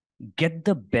 Get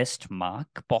the best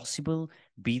mark possible,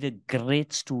 be the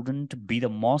great student, be the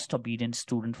most obedient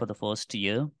student for the first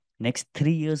year. Next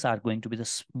 3 years are going to be the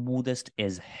smoothest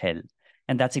as hell.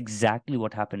 And that's exactly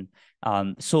what happened.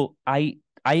 So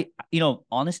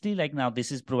honestly, like now,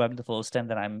 this is probably the first time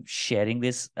that I'm sharing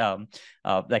this,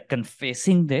 like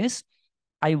confessing this.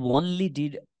 I only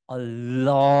did a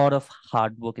lot of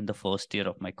hard work in the first year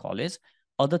of my college.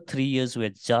 Other 3 years were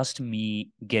just me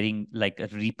getting like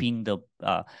reaping the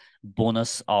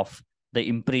bonus of the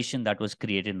impression that was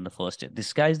created in the first year.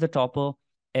 This guy is the topper.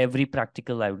 Every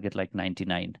practical, I would get like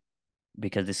 99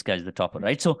 because this guy's the topper,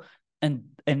 right? So,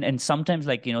 and sometimes,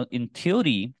 like, in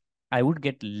theory, I would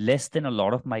get less than a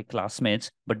lot of my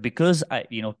classmates, but because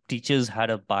teachers had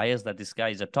a bias that this guy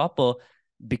is a topper,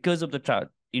 because of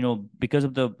because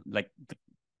of the like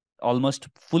almost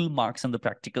full marks on the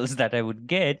practicals that I would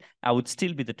get, I would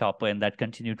still be the topper, and that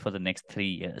continued for the next 3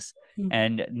 years.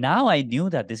 And now I knew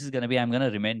that this is I'm going to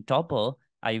remain topper.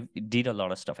 I did a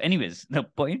lot of stuff. Anyways, the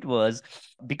point was,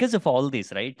 because of all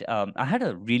this, right? I had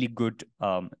a really good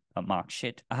mark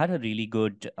sheet. I had a really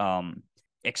good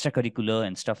extracurricular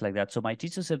and stuff like that. So my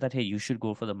teacher said that, hey, you should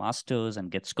go for the masters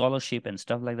and get scholarship and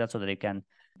stuff like that, so that you can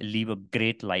live a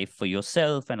great life for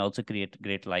yourself and also create a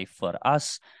great life for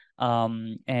us.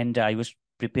 And I was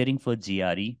preparing for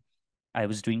GRE. I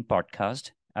was doing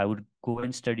podcast. I would go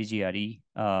and study GRE,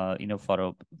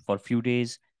 for a few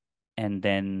days, and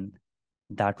then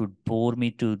that would bore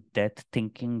me to death,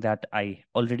 thinking that I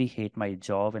already hate my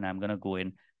job and I'm gonna go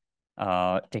and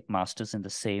take masters in the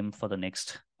same for the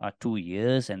next 2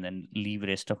 years, and then leave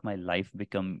rest of my life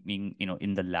becoming,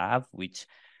 in the lab, which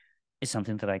is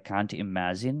something that I can't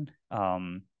imagine.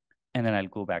 And then I'll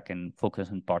go back and focus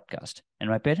on podcast. And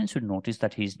my parents would notice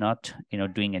that he's not,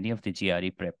 doing any of the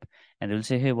GRE prep. And they'll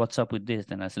say, hey, what's up with this?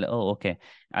 Then I say, oh, okay,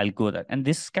 I'll go that. And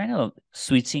this kind of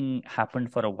switching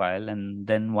happened for a while. And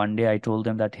then one day I told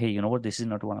them that, hey, you know what? This is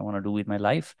not what I want to do with my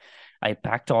life. I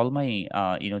packed all my,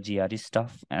 GRE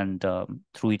stuff and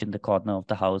threw it in the corner of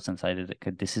the house and decided,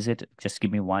 okay, this is it. Just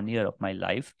give me 1 year of my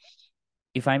life.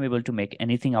 If I'm able to make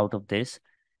anything out of this,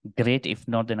 great. If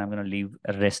not, then I'm going to live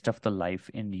the rest of the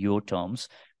life in your terms.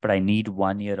 But I need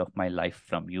 1 year of my life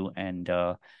from you. And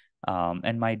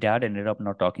my dad ended up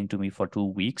not talking to me for 2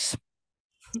 weeks.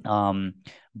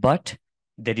 But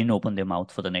they didn't open their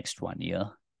mouth for the next 1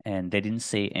 year. And they didn't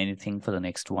say anything for the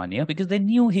next 1 year because they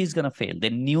knew he's going to fail. They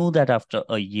knew that after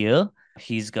a year,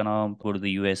 he's going to go to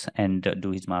the US and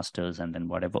do his master's and then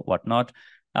whatnot.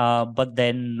 But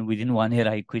then within 1 year,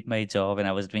 I quit my job and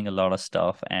I was doing a lot of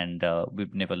stuff, and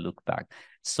we've never looked back.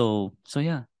 So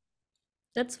yeah.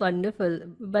 That's wonderful.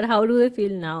 But how do they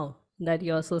feel now that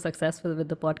you're so successful with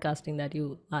the podcasting that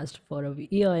you asked for a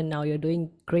year and now you're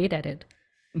doing great at it?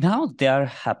 Now they are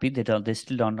happy. They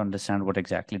still don't understand what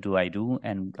exactly do I do,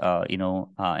 and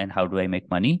and how do I make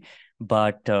money.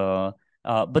 But they're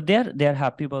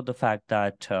happy about the fact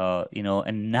that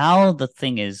And now the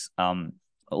thing is,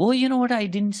 oh, you know what? I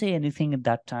didn't say anything at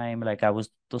that time. Like, I was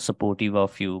so supportive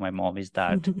of you. My mom is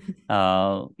that.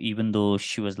 Even though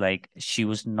she was like, she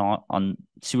was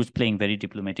playing very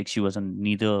diplomatic. She was on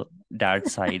neither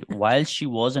dad's side. While she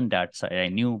was on dad's side, I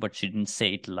knew, but she didn't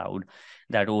say it loud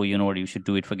that, oh, you know what, you should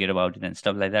do it, forget about it and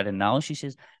stuff like that. And now she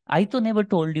says, I to never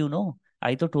told you, no.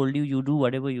 I to told you, you do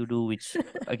whatever you do, which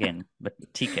again, but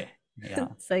TK. Yeah.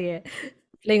 So yeah,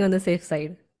 playing on the safe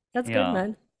side. That's good, Yeah.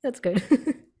 man. That's good.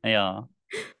 Yeah.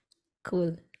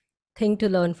 Cool. Thing to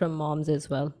learn from moms as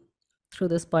well through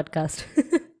this podcast.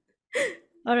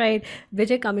 All right,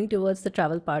 Vijay, coming towards the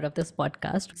travel part of this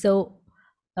podcast. So,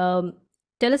 um,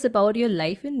 tell us about your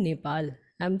life in Nepal.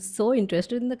 I'm so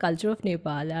interested in the culture of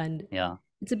Nepal, and Yeah.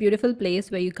 it's a beautiful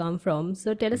place where you come from.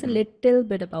 So, tell us a Mhm. little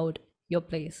bit about your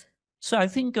place. So I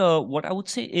think what I would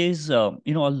say is, a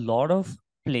lot of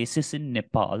places in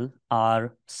Nepal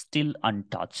are still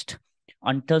untouched.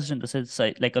 Untouched in the sense,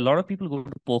 like, a lot of people go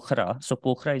to Pokhara. So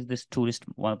Pokhara is this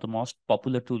one of the most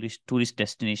popular tourist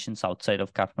destinations outside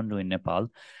of Kathmandu in Nepal.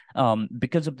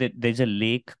 Because of there's a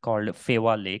lake called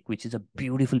Fewa Lake, which is a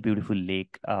beautiful, beautiful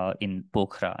lake in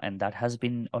Pokhara, and that has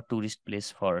been a tourist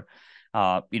place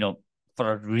uh, you know,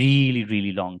 for a really,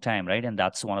 really long time, right? And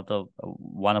that's one of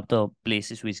the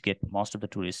places which get most of the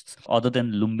tourists, other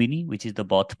than Lumbini, which is the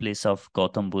birthplace of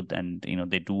Gautam Buddha, and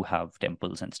they do have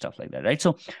temples and stuff like that, right?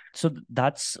 So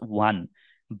that's one.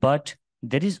 But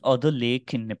there is other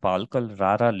lake in Nepal called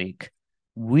Rara Lake,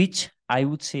 which I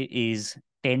would say is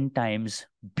 10 times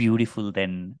beautiful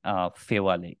than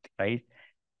Fewa Lake, right?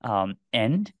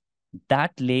 And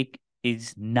that lake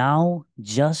is now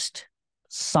just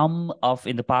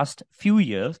in the past few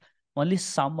years, only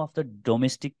some of the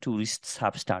domestic tourists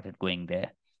have started going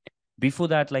there. Before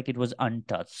that, like, it was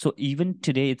untouched. So even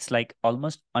today, it's like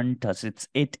almost untouched.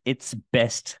 It's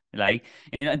best. Like,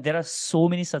 there are so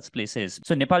many such places.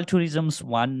 So Nepal tourism's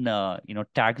one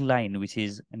tagline, which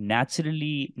is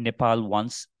naturally Nepal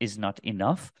once is not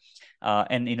enough.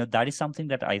 And that is something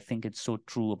that I think it's so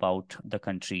true about the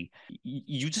country.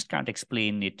 You just can't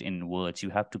explain it in words. You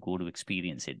have to go to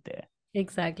experience it there.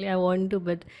 Exactly. I want to,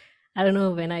 but I don't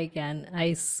know when I can.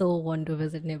 I so want to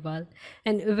visit Nepal.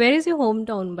 And where is your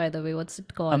hometown, by the way? What's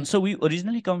it called? So we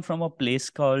originally come from a place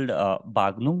called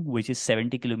Baglum, which is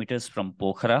 70 kilometers from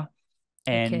Pokhara.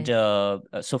 And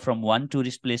Okay. so from one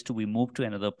tourist place we moved to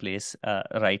another place.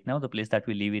 Right now, the place that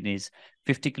we live in is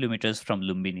 50 kilometers from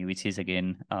Lumbini, which is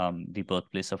again the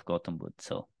birthplace of Gautam Buddha.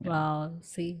 So, Wow.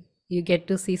 See, you get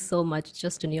to see so much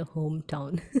just in your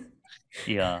hometown.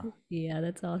 yeah. Yeah,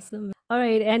 that's awesome. All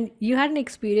right. And you had an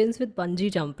experience with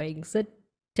bungee jumping. So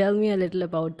tell me a little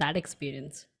about that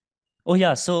experience. Oh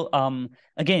yeah, so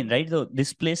again, right,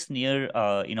 this place near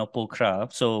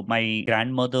Pokhara. So my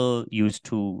grandmother used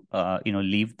to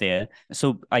live there.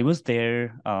 So I was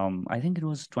there. I think it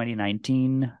was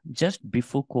 2019, just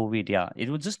before COVID. Yeah, it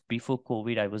was just before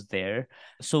COVID. I was there.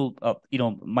 So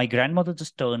my grandmother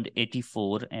just turned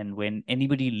 84, and when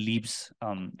anybody leaves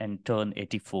and turn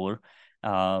 84.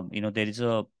 There is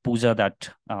a puja that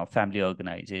family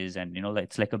organizes, and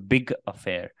it's like a big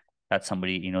affair that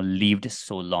somebody lived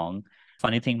so long.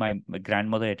 Funny thing, my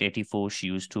grandmother at 84, she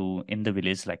used to in the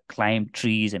village like climb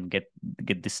trees and get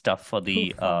this stuff for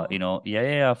the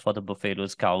Wow. for the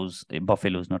buffaloes, cows,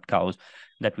 buffaloes, not cows,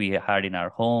 that we had in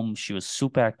our home. She was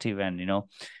super active, and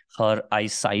her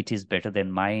eyesight is better than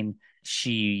mine.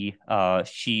 I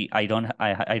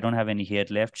don't have any hair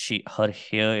left. Her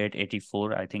hair at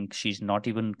 84, I think she's not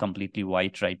even completely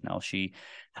white right now. She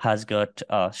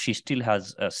still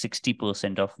has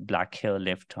 60% of black hair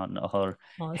left on her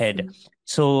head.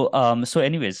 Awesome.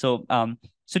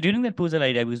 So during that puja,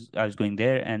 I was going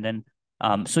there, and then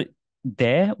so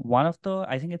there,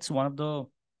 I think it's one of the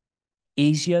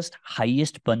Asia's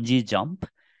highest bungee jump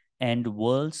and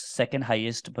world's second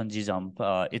highest bungee jump.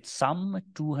 It's some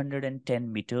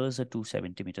 210 meters or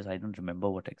 270 meters. I don't remember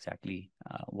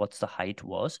what's the height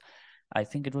was. I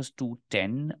think it was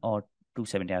 210 or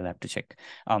 270. I'll have to check.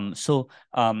 So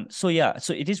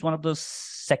it is one of the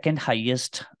second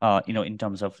highest, in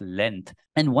terms of length.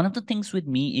 And one of the things with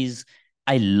me is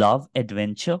I love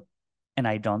adventure, and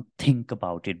I don't think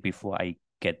about it before I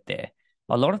get there.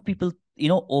 A lot of people,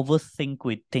 overthink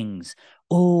with things.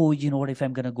 Oh, what if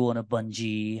I'm gonna go on a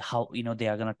bungee? How, they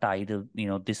are gonna tie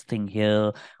this thing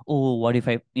here. Oh, what if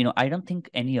I don't think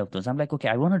any of those. I'm like, okay,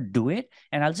 I want to do it,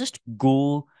 and I'll just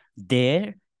go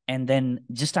there, and then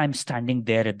just I'm standing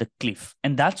there at the cliff,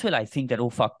 and that's where I think that,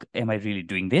 oh fuck, am I really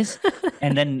doing this?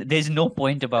 And then there's no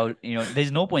point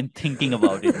thinking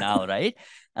about it now, right?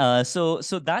 So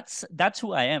that's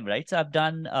who I am, right? So I've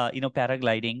done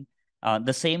paragliding,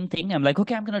 the same thing. I'm like,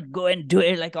 okay, I'm gonna go and do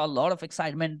it. Like a lot of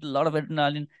excitement, a lot of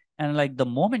adrenaline, and like the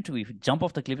moment we jump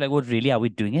off the cliff, like, what really are we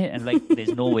doing it? And like,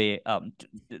 there's no way,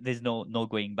 there's no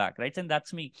going back, right? And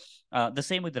that's me. The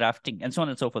same with rafting and so on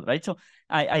and so forth, right? So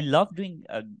I love doing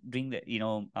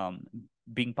the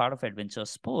being part of adventure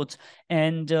sports,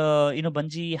 and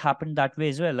bungee happened that way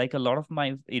as well. Like a lot of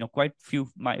my quite few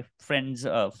my friends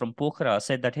from Pokhara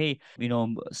said that, hey,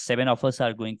 seven of us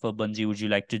are going for bungee, would you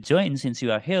like to join since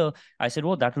you are here? I said,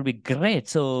 oh, that would be great.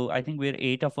 So I think we're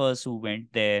eight of us who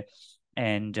went there,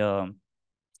 and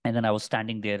then I was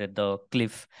standing there at the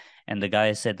cliff, and the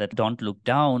guy said that don't look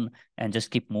down and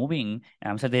just keep moving.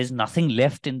 And I said, there's nothing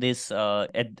left in this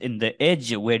in the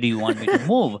edge. Where do you want me to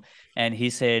move? And he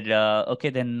said, okay,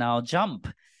 then now jump.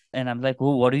 And I'm like,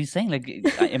 oh, what are you saying? Like,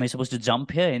 am I supposed to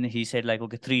jump here? And he said, like,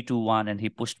 okay, 3, 2, 1, and he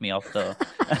pushed me off the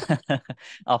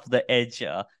off the edge.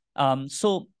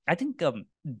 So I think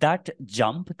that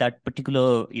jump, that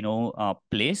particular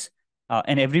place,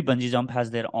 and every bungee jump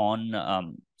has their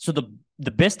own. So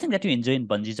the best thing that you enjoy in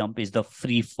bungee jump is the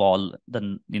free fall,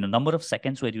 the number of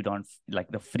seconds where you don't, like,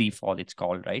 the free fall, it's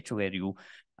called, right? Where you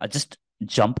just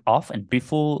jump off, and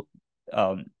before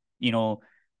um, you know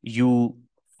you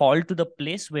fall to the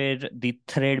place where the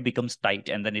thread becomes tight,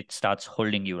 and then it starts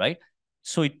holding you, right?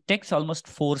 So it takes almost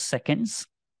 4 seconds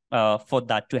for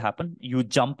that to happen. You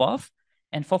jump off,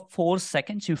 and for 4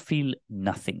 seconds you feel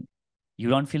nothing. You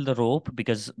don't feel the rope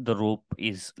because the rope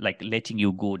is like letting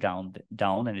you go down,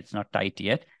 and it's not tight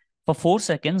yet. For 4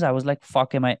 seconds, I was like,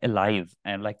 fuck, am I alive?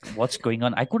 And like, what's going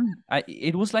on?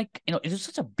 It was like, it was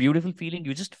such a beautiful feeling.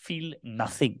 You just feel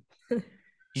nothing.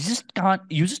 You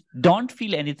just don't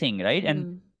feel anything, right? And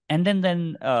Mm.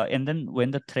 and then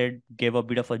when the thread gave a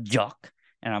bit of a jerk,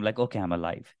 and I'm like, okay, I'm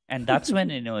alive. And that's when,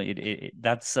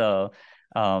 that's yeah,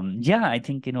 I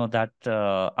think, that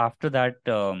after that,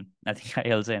 I think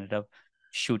I also ended up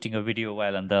shooting a video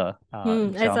while on the I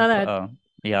saw jump. that. That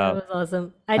Yeah, was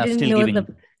awesome. I I'm didn't still know giving,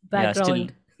 the yeah, still,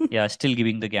 background. yeah, still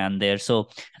giving the GAN there. So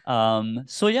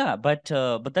yeah, but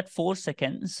that 4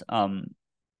 seconds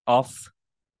of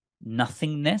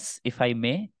nothingness, if I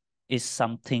may, is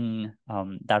something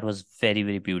that was very,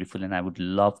 very beautiful. And I would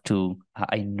love to,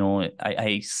 I know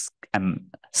am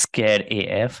scared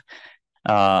AF.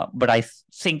 But I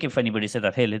think if anybody said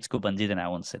that, hey, let's go bungee, then I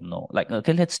won't say no. Like,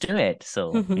 okay, let's do it.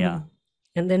 So yeah.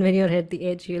 And then when you're at the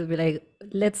edge, you'll be like,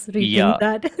 let's rethink Yeah.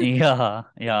 that. Yeah.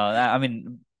 Yeah. I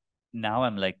mean, now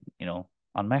I'm like,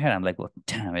 on my head, I'm like, well,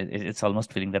 damn, it's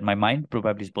almost feeling that my mind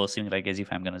probably is bursting like as if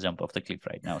I'm going to jump off the cliff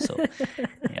right now. So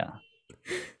yeah.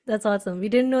 That's awesome. We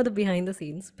didn't know the behind the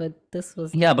scenes, but this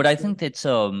was Yeah, but I awesome. think it's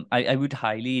I would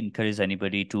highly encourage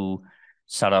anybody to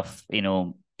sort of,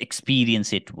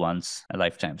 experience it once a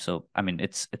lifetime. So I mean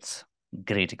it's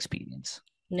great experience.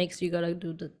 Next, you gotta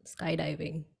do the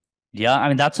skydiving. Yeah, I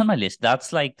mean that's on my list.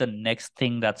 That's like the next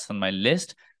thing that's on my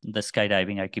list. The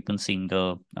skydiving. I keep on seeing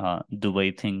the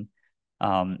Dubai thing.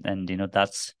 And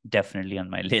that's definitely on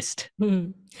my list.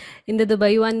 Hmm. In the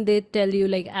Dubai one, they tell you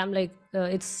like I'm like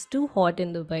it's too hot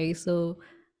in Dubai, so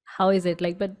how is it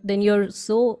like? But then you're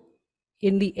so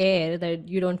in the air that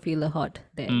you don't feel the hot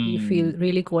there. You feel Mm,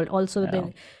 really cold. Also, yeah,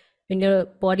 then when your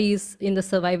body is in the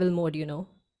survival mode, you're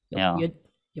yeah, you're,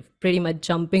 you're pretty much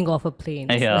jumping off a plane.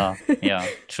 So yeah, yeah,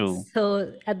 true.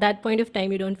 so at that point of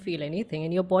time, you don't feel anything,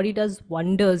 and your body does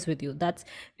wonders with you. That's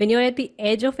when you're at the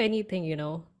edge of anything,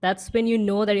 that's when you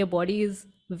know that your body is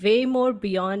way more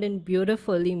beyond and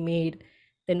beautifully made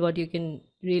than what you can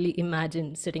really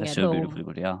imagine sitting That's at so home. beautifully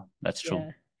good. Yeah, that's true.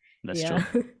 Yeah. That's Yeah.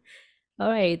 true. All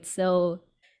right. So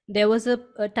there was a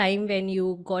time when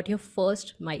you got your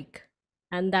first mic,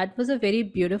 and that was a very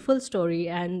beautiful story.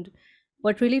 And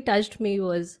what really touched me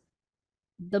was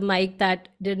the mic that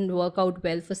didn't work out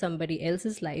well for somebody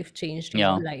else's life changed your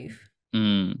Yeah. life.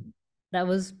 Mm, That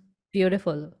was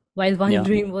beautiful. While one yeah.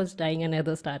 dream was dying,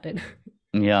 another started.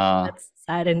 Yeah. That's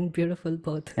sad and beautiful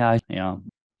both. Yeah. Yeah.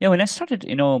 When I started,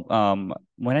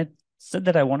 when I said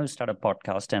that I want to start a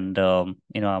podcast, and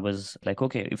I was like,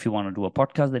 okay, if you want to do a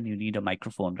podcast, then you need a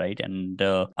microphone, right? And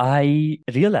I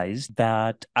realized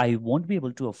that I won't be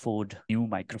able to afford new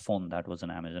microphone that was on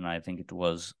Amazon. I think it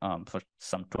was for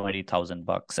some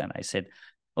 $20,000, and I said,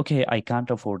 okay, I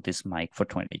can't afford this mic for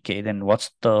 20K. Then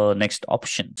what's the next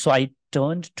option? So I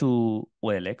turned to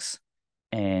OLX,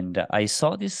 and I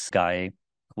saw this guy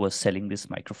was selling this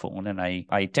microphone, and I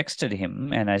texted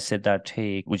him and I said that,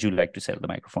 hey, would you like to sell the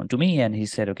microphone to me? And he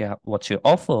said, okay, what's your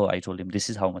offer? I told him this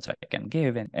is how much I can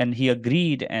give, and he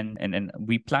agreed, and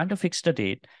we planned to fix the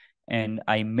date. And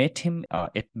I met him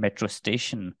at metro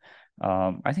station.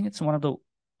 I think it's one of the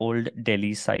old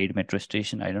Delhi side metro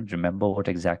station. I don't remember what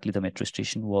exactly the metro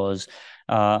station was.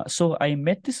 So I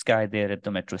met this guy there at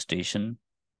the metro station.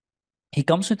 He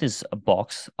comes with his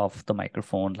box of the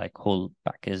microphone, like whole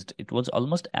packaged. It was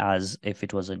almost as if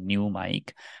it was a new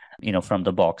mic, from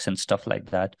the box and stuff like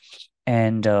that.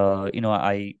 And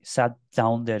I sat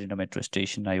down there in a metro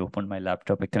station. I opened my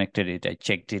laptop, I connected it, I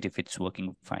checked it if it's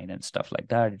working fine and stuff like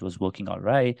that. It was working all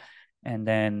right. And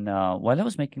then while I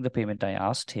was making the payment, I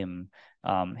asked him,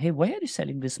 hey, why are you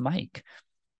selling this mic?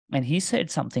 And he said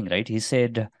something, right? He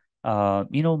said,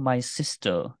 my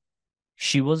sister,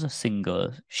 she was a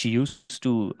singer. She used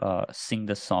to sing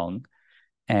the song,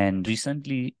 and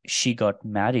recently she got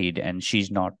married, and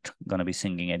she's not going to be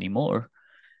singing anymore.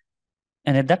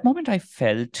 And at that moment, I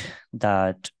felt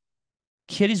that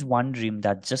here is one dream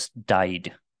that just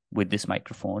died with this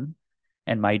microphone,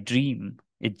 and my dream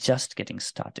is just getting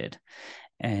started.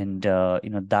 And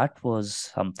that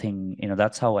was something,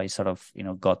 that's how I sort of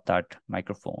got that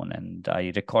microphone, and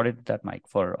I recorded that mic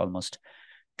for almost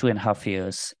 2.5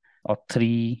 years or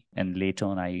three, and later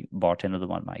on I bought another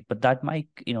one mic. But that mic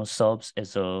serves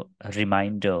as a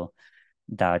reminder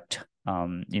that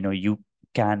you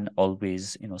can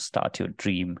always start your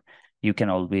dream. You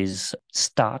can always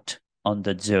start on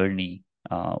the journey,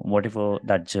 whatever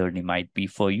that journey might be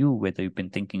for you, whether you've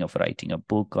been thinking of writing a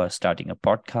book or starting a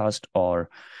podcast, or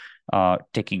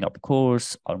taking up a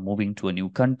course or moving to a new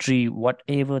country,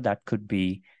 whatever that could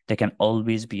be, there can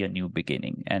always be a new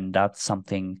beginning. And that's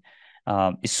something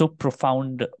is so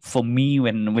profound for me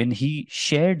when he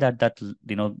shared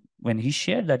when he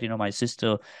shared that my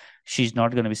sister, she's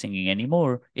not going to be singing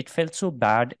anymore. It felt so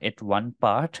bad at one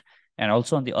part, and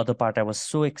also on the other part, I was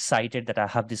so excited that I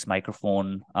have this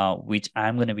microphone, which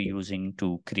I'm going to be using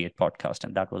to create podcast.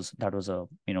 And that was a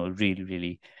really,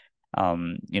 really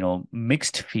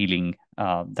mixed feeling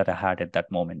that I had at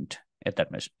that moment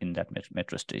in that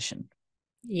metro station.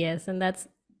 Yes, and that's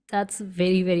a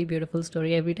very, very beautiful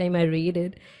story. Every time I read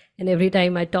it and every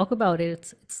time I talk about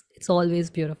it, it's always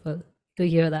beautiful to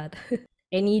hear that.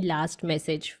 Any last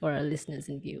message for our listeners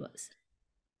and viewers?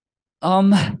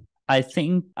 Um, I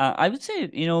think I would say,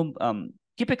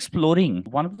 keep exploring.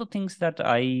 One of the things that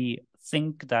I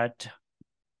think that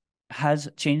has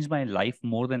changed my life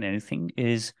more than anything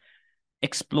is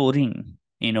exploring,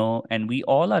 and we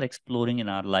all are exploring in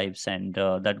our lives, and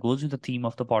that goes with the theme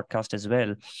of the podcast as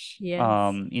well. Yes.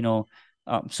 um you know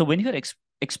so when you're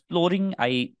exploring,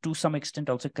 I to some extent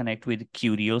also connect with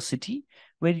curiosity,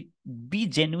 where be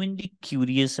genuinely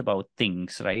curious about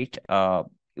things, right?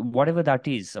 Whatever that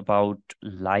is, about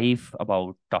life,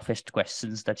 about toughest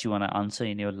questions that you want to answer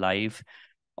in your life,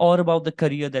 or about the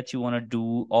career that you want to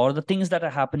do, or the things that are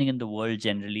happening in the world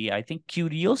generally. I think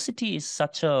curiosity is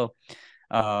such a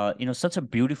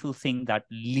beautiful thing that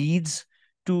leads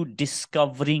to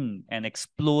discovering and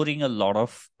exploring a lot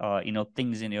of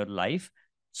things in your life.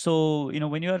 So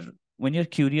when you're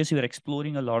curious, you're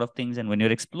exploring a lot of things, and when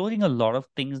you're exploring a lot of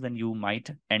things, then you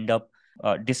might end up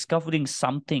discovering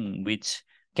something which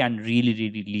can really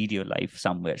really lead your life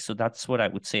somewhere. So that's what I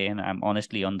would say, and I'm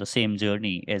honestly on the same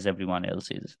journey as everyone else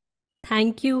is.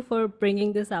 Thank you for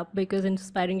bringing this up, because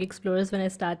Inspiring Explorers, when I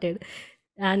started,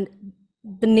 and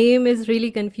the name is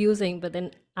really confusing, but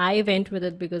then I went with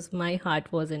it because my heart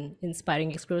was in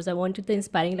Inspiring Explorers. I wanted the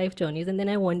inspiring life journeys, and then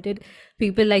I wanted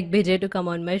people like Bijay to come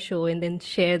on my show and then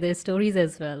share their stories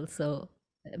as well. So,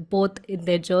 both in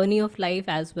their journey of life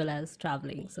as well as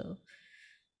traveling. So,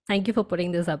 thank you for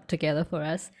putting this up together for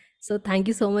us. So, thank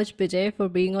you so much, Bijay, for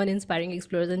being on Inspiring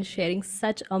Explorers and sharing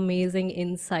such amazing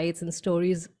insights and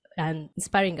stories and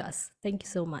inspiring us. Thank you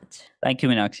so much. Thank you,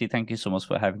 Meenakshi. Thank you so much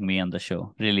for having me on the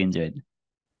show. Really enjoyed.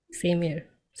 Same here.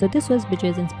 So, this was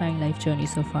Bijay's inspiring life journey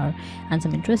so far and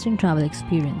some interesting travel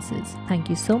experiences. Thank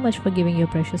you so much for giving your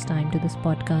precious time to this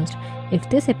podcast. If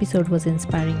this episode was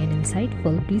inspiring and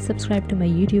insightful, please subscribe to my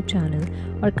YouTube channel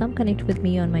or come connect with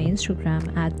me on my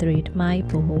Instagram at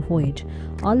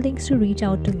 @MyBohoVoyage. All links to reach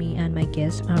out to me and my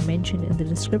guests are mentioned in the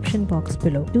description box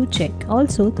below. Do check.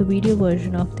 Also, the video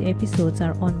version of the episodes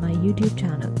are on my YouTube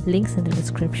channel. Links in the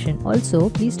description. Also,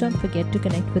 please don't forget to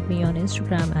connect with me on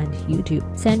Instagram and YouTube.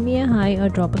 Send me a hi or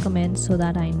drop a comment so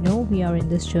that I know we are in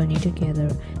this journey together.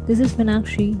 This is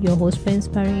Meenakshi, your host for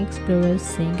Inspiring Explorers,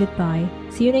 saying goodbye.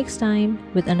 See you next time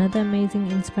with another amazing,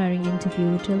 inspiring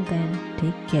interview. Till then,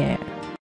 take care.